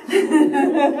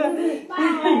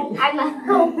 I'm a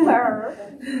helper.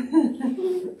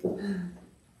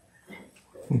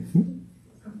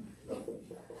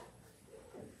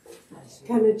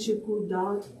 Kenichiko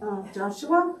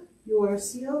Joshua, you are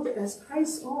sealed as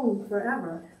Christ's own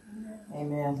forever.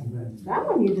 Amen. That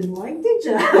one you didn't like, did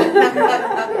you?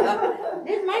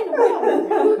 Didn't mind the one.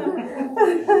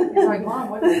 It's like, Mom,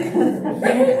 what is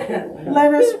it?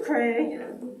 Let us pray.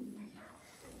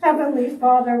 Heavenly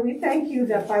Father, we thank you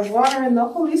that by water and the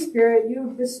Holy Spirit you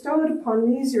have bestowed upon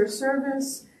these your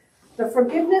servants the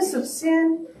forgiveness of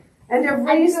sin and have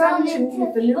raised them to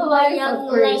meet the new life of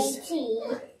grace.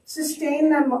 Sustain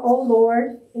them, O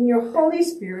Lord, in your Holy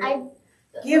Spirit.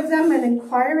 Give them an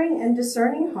inquiring and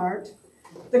discerning heart,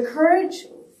 the courage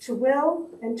to will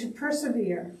and to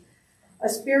persevere, a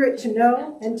spirit to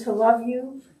know and to love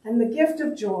you, and the gift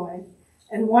of joy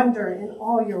and wonder in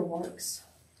all your works.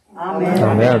 Amen.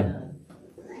 Amen.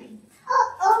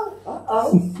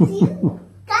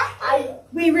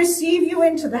 We receive you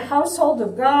into the household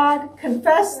of God,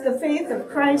 confess the faith of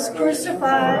Christ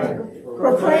crucified,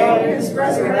 proclaim his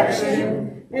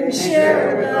resurrection, and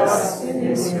share with us in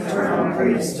his eternal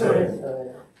priesthood.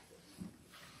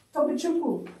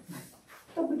 Tobuchuku.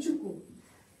 Tobuchuku.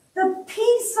 The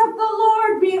peace of the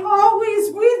Lord be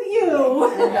always with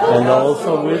you. And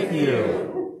also with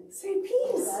you. Say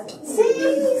peace. Say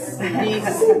peace. Peace.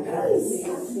 Say peace.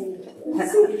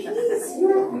 Say peace.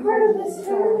 You're a part of this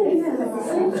family now.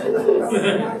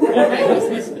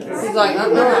 He's like,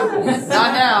 not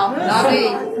now. Not me.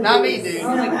 Not me, dude.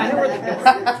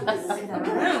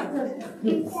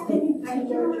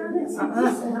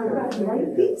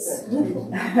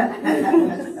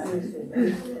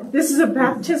 This is a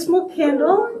baptismal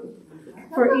candle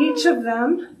for each of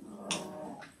them,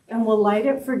 and we'll light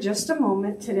it for just a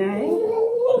moment today.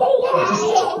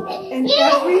 And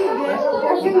every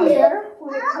year,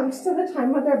 when it comes to the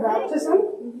time of their baptism,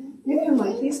 you can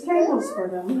light these candles for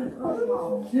them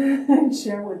and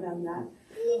share with them that.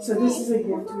 So this is a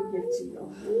gift we give to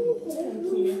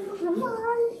you.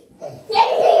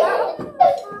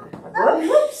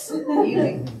 Whoops. And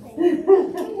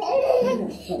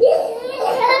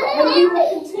we will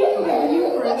continue the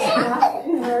Eucharist back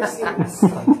in our seats.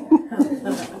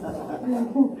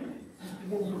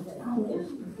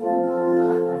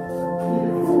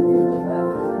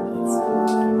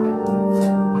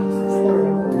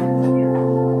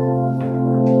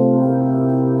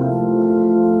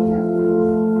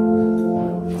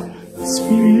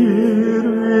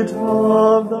 Spirit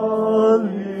of the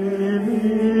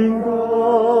living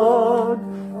God,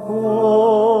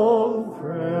 fall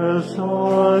fresh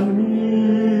on me.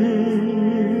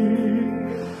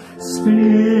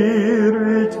 Spirit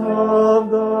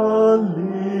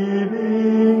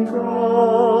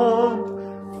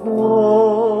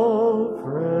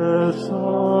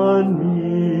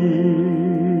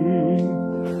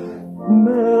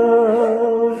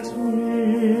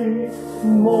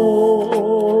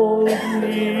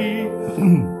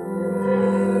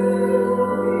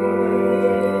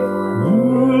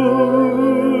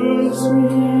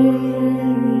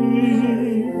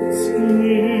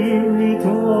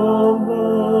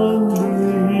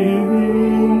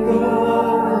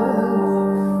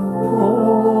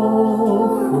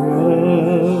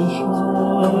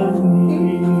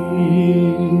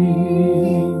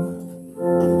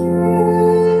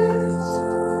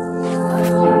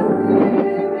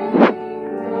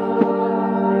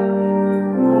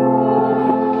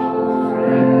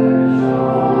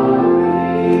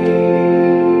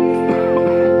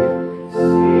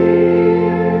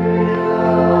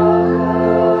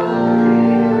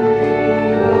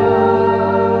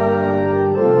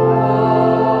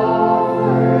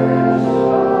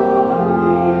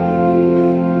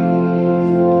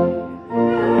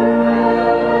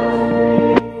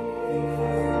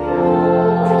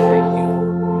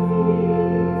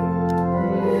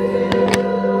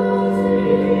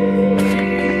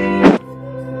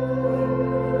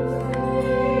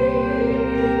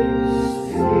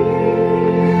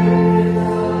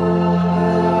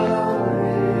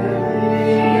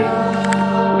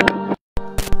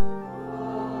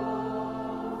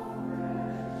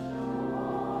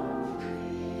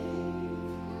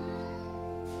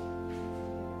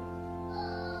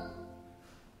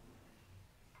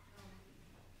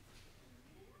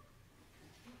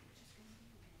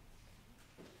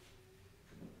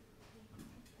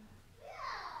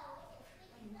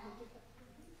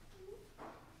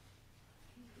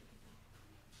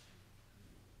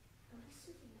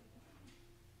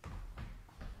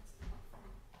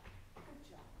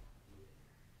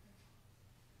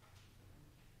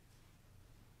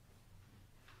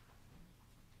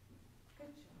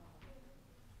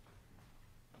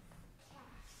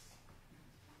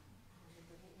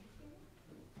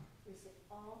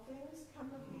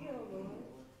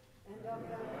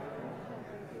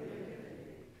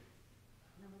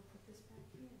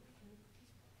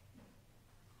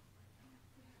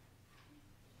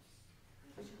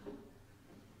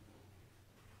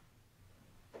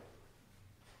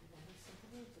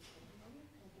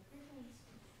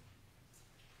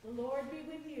The Lord be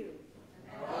with you.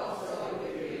 And also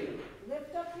with you.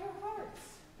 Lift up your hearts.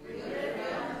 We lift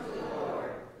them to the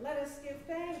Lord. Let us give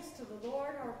thanks to the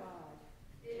Lord our God.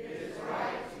 It is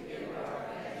right to give our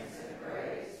thanks and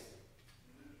praise.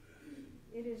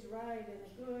 It is right and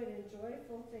a good and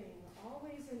joyful thing,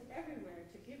 always and everywhere,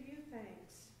 to give you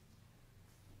thanks.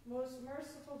 Most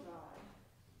merciful God,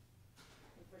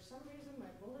 and for some reason my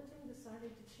bulletin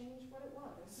decided to change what it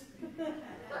was.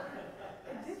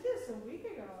 It did this a week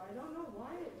ago. I don't know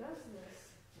why it does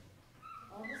this.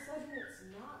 All of a sudden it's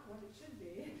not what it should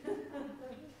be.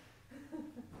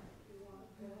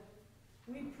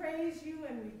 We praise you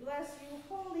and we bless you,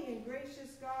 holy and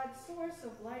gracious God, source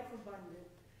of life abundant.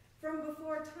 From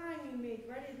before time you made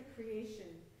ready the creation.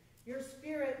 Your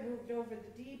spirit moved over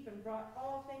the deep and brought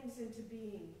all things into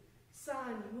being.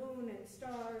 Sun, moon, and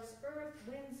stars, earth,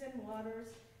 winds, and waters,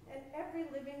 and every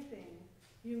living thing.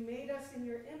 You made us in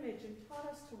your image and taught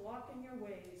us to walk in your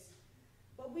ways.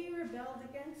 But we rebelled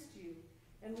against you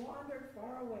and wandered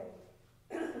far away.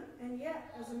 And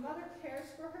yet, as a mother cares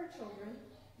for her children,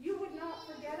 you would not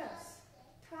forget us.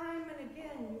 Time and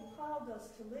again you called us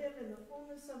to live in the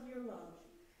fullness of your love.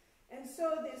 And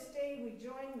so this day we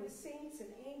join with saints and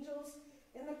angels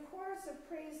in the chorus of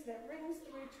praise that rings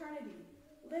through eternity,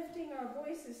 lifting our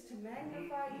voices to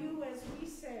magnify you as we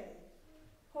say,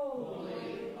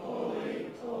 Holy, holy,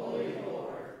 holy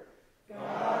Lord,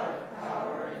 God of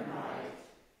power and might,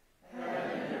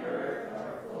 heaven and earth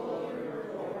are full of your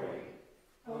glory.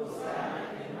 Hosanna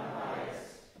in the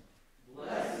highest.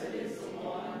 Blessed is the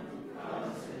one who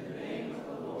comes in the name of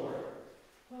the Lord.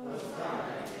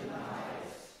 Hosanna in the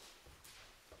highest.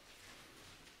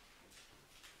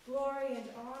 Glory and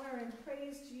honor and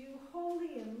praise to you,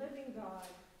 holy and living God,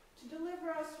 to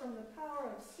deliver us from the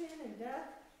power of sin and death,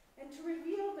 and to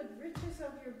reveal the riches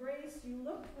of your grace. You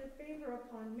looked with favor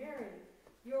upon Mary,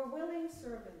 your willing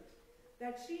servant,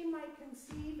 that she might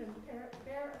conceive and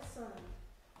bear a son,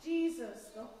 Jesus,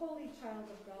 the holy child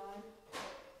of God.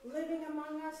 Living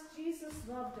among us, Jesus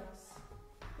loved us.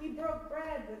 He broke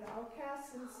bread with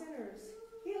outcasts and sinners,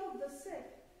 healed the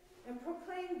sick, and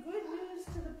proclaimed good news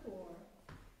to the poor.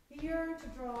 He yearned to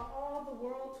draw all the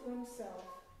world to himself,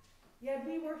 yet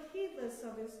we were heedless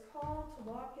of his call to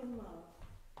walk in love.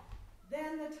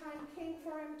 Then the time came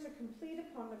for him to complete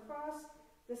upon the cross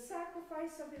the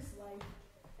sacrifice of his life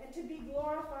and to be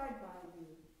glorified by you.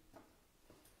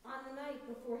 On the night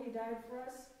before he died for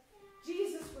us,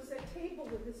 Jesus was at table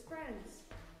with his friends.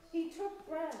 He took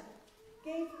bread,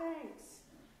 gave thanks,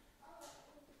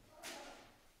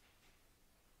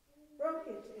 broke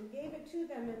it, and gave it to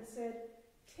them and said,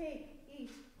 Take,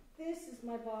 eat, this is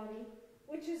my body,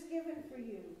 which is given for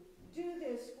you. Do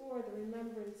this for the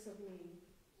remembrance of me.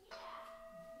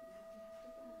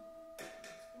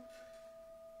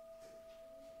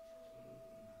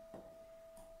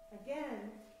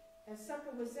 Again, as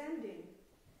supper was ending,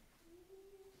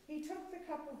 he took the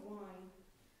cup of wine.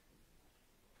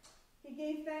 He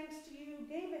gave thanks to you,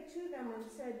 gave it to them, and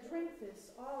said, Drink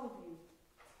this, all of you.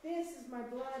 This is my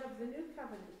blood of the new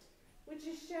covenant, which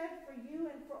is shed for you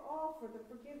and for all for the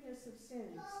forgiveness of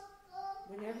sins.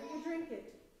 Whenever you drink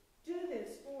it, do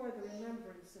this for the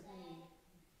remembrance of me.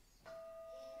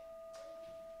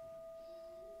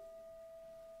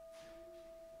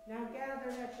 Now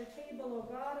gathered at your table,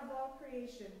 O God of all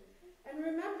creation, and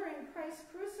remembering Christ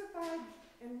crucified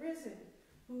and risen,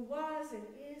 who was and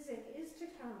is to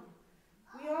come,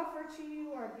 we offer to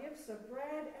you our gifts of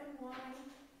bread and wine,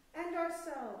 and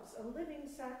ourselves a living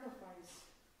sacrifice.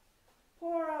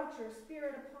 Pour out your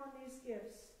Spirit upon these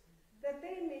gifts, that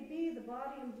they may be the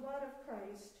body and blood of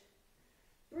Christ.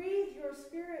 Breathe your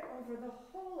Spirit over the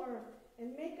whole earth,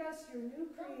 and make us your new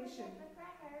creation,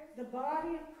 the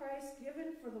body of Christ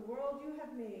given for the world you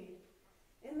have made.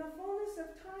 In the fullness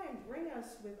of time, bring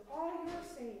us with all your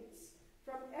saints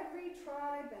from every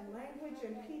tribe and language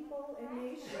and people and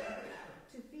nation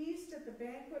to feast at the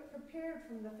banquet prepared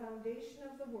from the foundation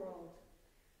of the world.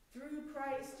 Through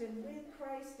Christ and with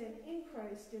Christ and in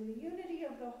Christ, in the unity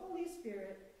of the Holy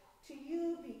Spirit, to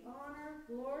you be honor,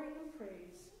 glory, and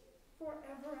praise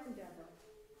forever and ever.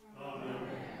 Amen.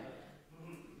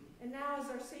 And now, as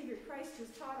our Savior Christ has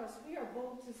taught us, we are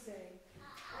bold to say,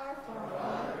 Our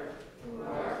Father, who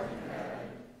art in heaven,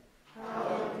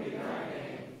 hallowed be thy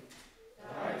name.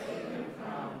 Thy kingdom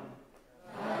come,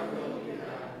 thy will be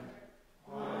done,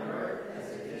 on earth as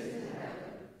it is in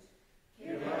heaven.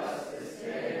 Give us this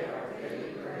day our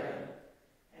daily bread,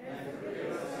 and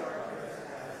forgive us our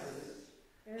trespasses,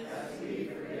 as we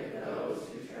forgive those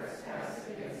who trespass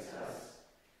against us.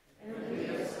 And lead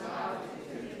us not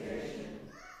into temptation,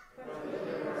 but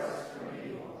deliver us from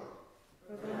evil.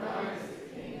 For thine is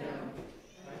the kingdom,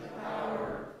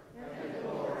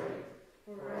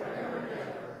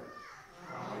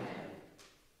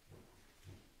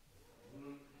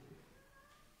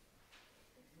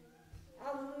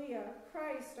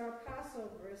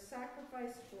 Passover is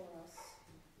sacrificed for us.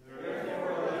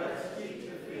 Therefore, let us keep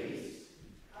the feast.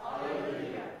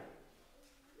 Hallelujah.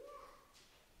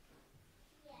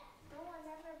 No one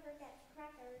ever forgets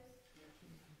crackers.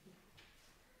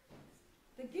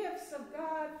 The gifts of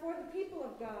God for the people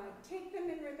of God. Take them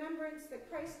in remembrance that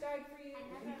Christ died for you,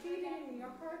 repeated in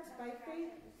your hearts by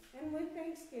faith and with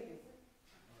thanksgiving.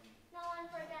 No one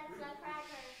forgets the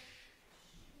crackers.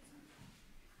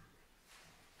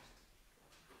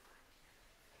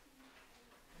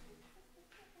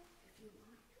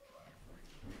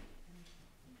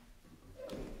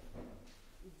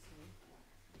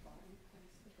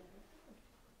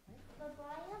 The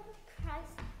body of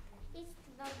Christ is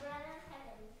the bread of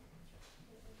heaven.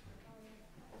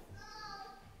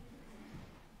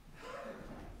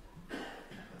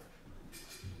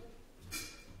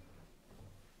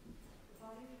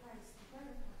 Body of Christ, the bread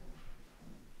of heaven.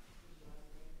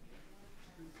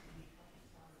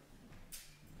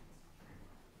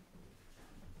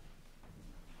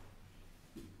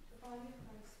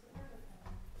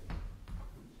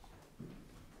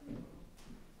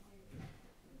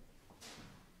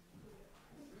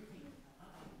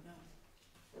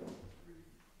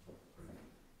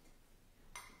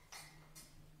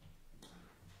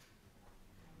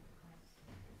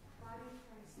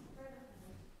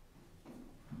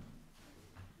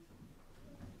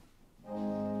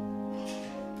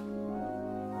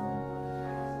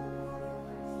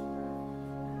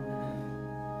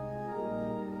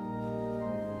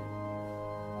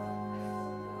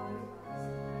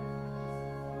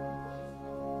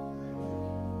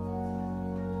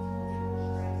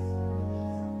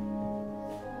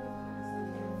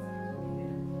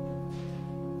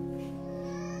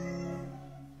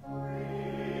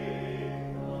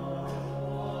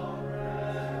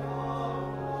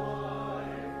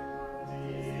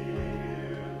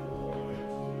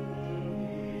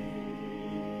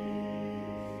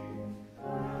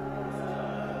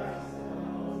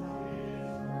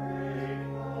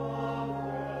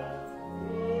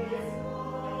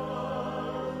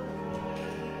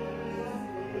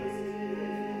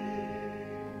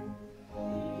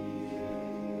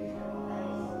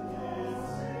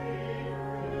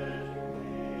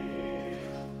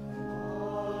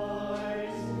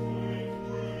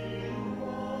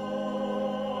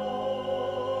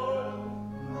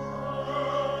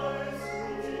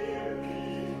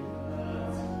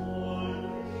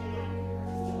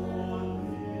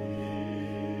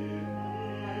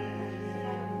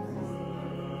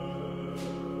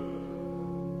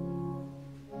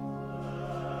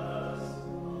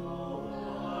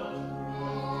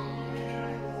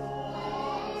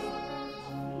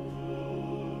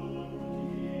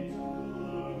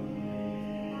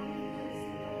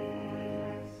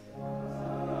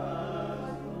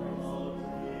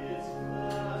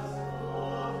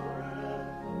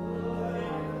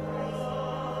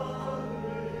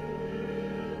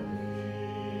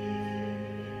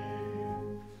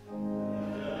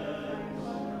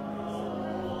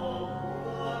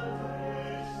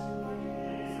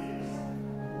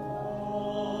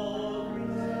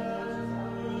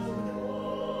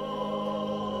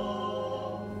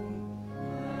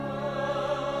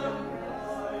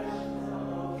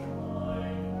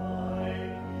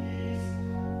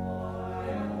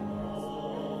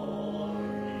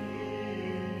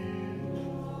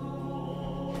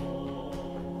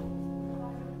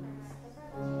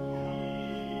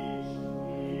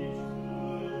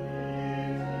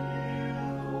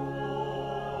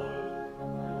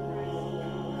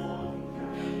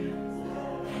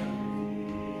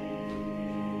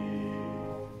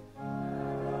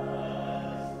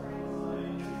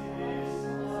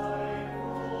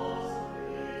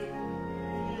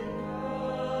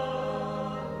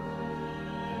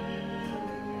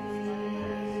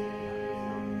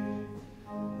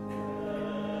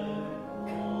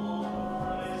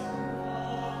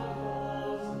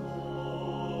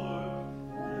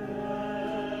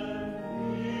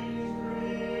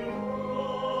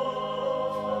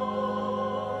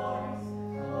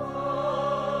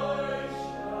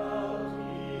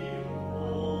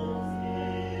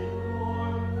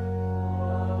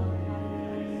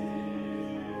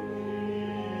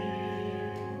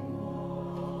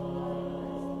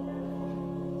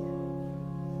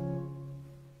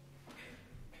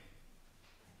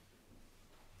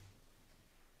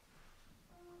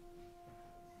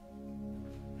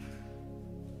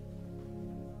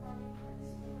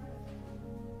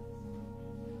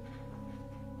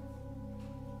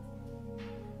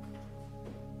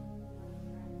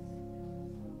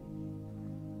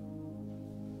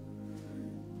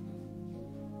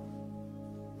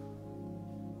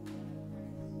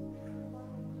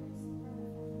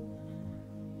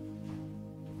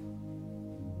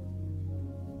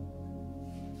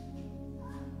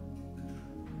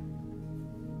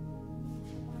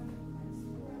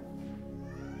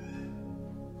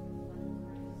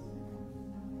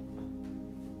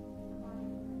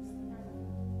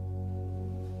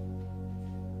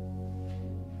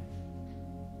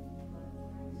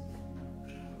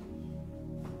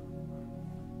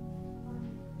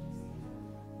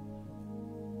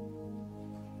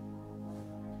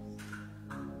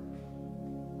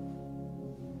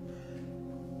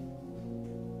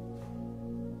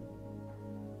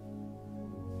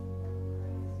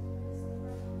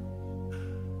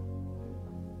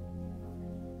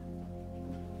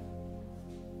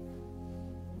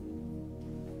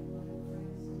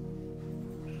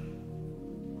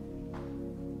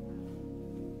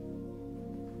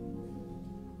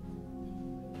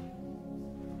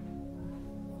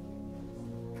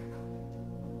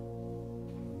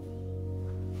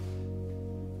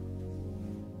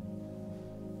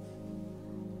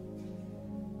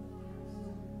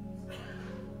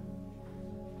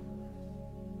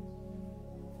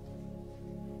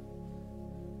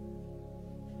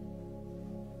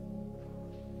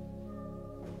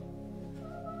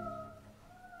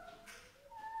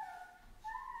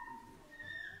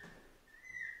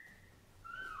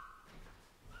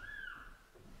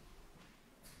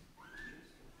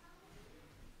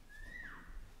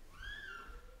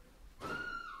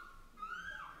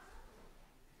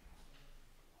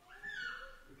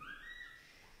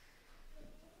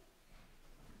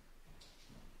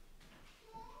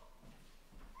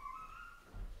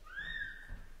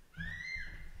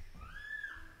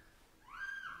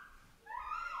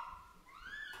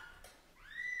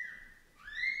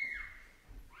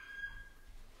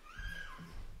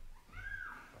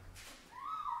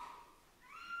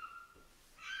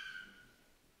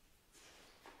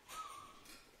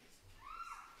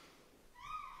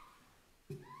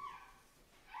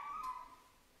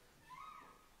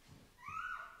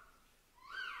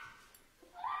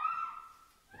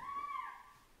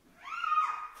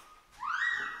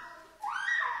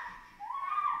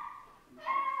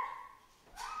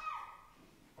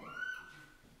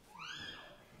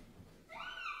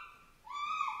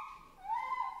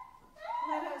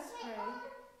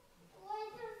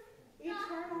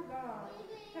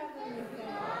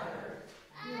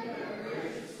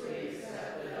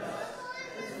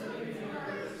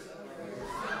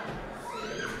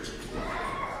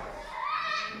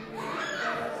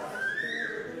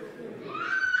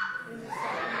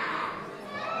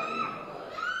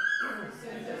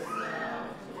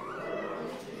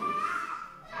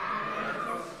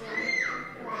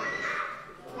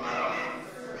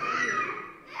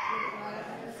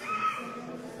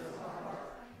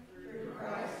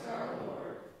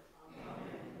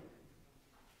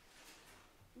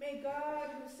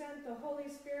 the Holy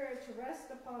Spirit to rest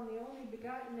upon the only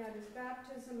begotten at his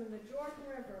baptism in the Jordan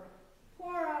River.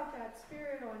 Pour out that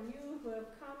Spirit on you who have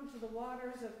come to the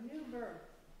waters of new birth.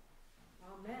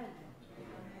 Amen.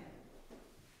 Amen.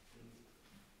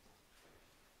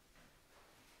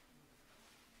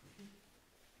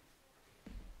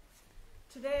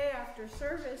 Today, after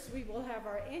service, we will have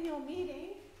our annual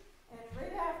meeting, and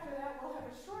right after that, we'll have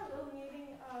a short little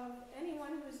meeting of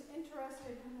anyone who's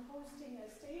interested in hosting a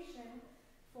station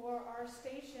for our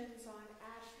stations on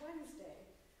Ash Wednesday.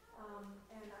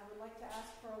 And I would like to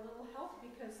ask for a little help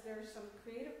because there's some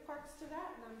creative parts to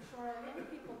that, and I'm sure our young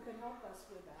people could help us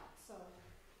with that. So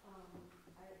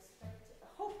I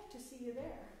hope to see you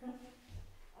there.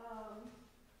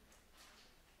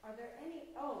 Are there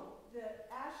any? Oh, the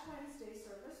Ash Wednesday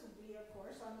service will be, of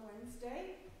course, on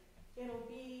Wednesday. It'll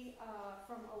be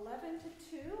from 11 to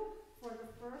 2 for the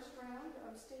first round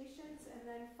of stations, and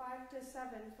then 5 to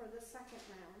 7 for the second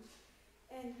round.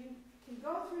 And you can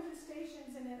go through the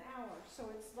stations in an hour, so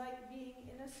it's like being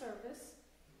in a service.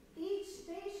 Each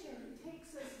station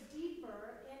takes us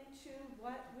deeper into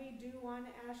what we do on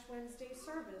Ash Wednesday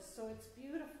service, so it's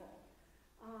beautiful.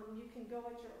 You can go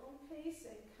at your own pace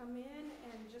and come in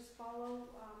and just follow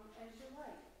as you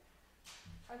like.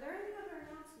 Are there any other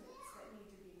announcements that need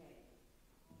to be made?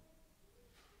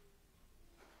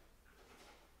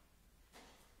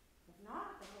 If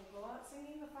not, then we'll go out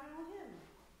singing the final hymn.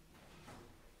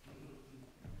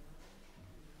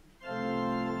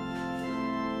 Amen.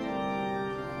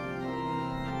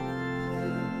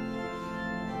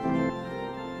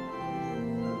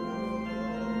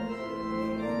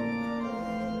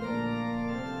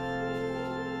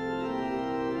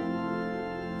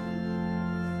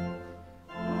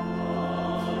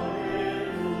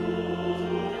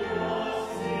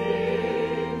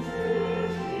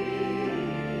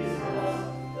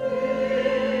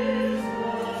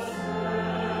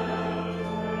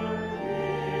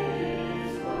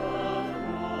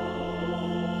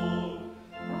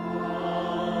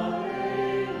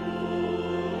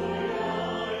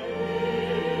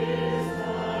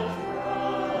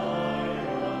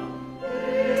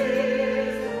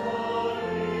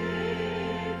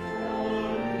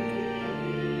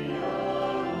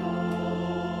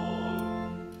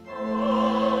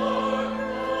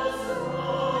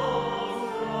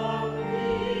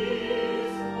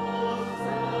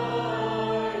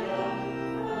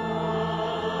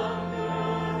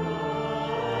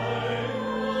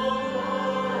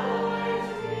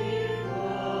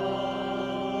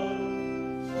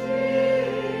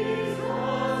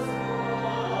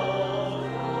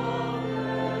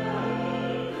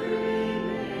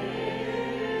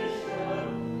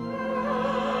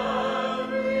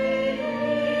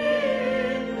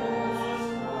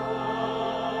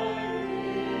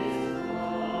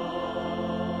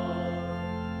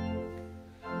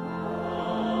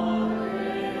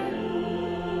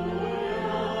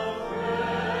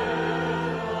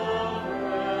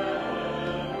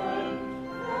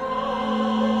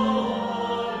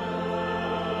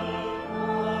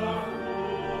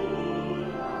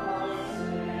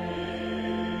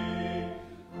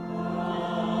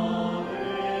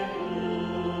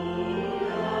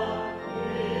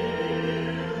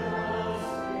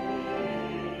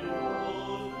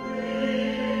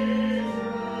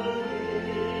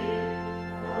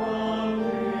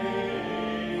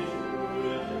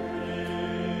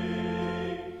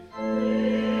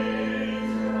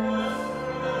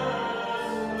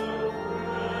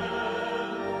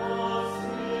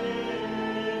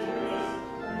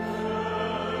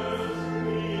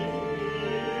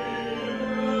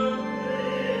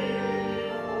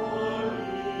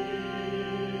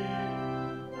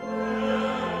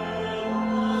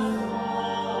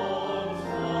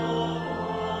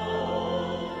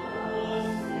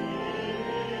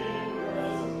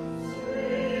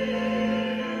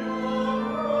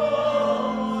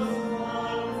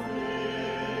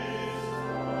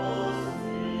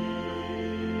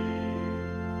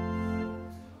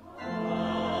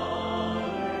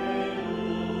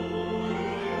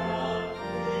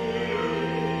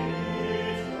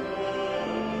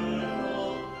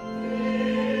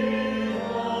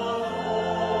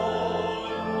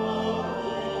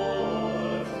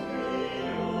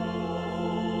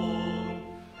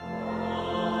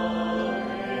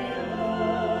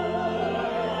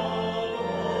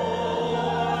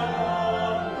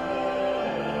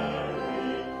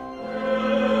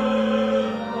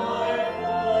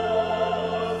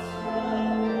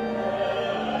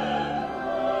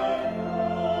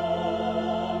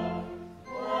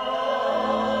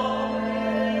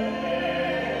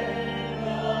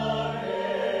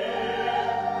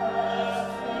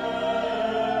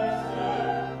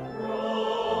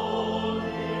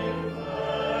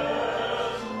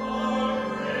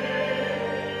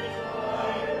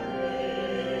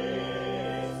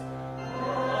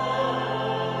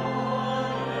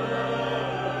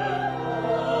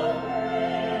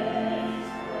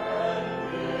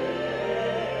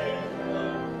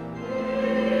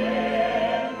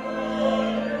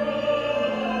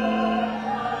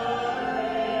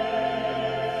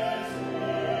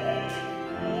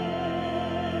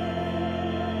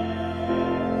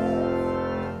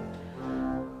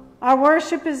 Our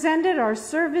worship is ended, our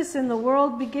service in the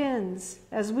world begins.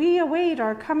 As we await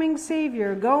our coming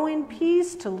Savior, go in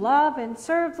peace to love and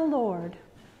serve the Lord.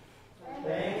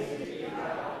 Thanks be to God.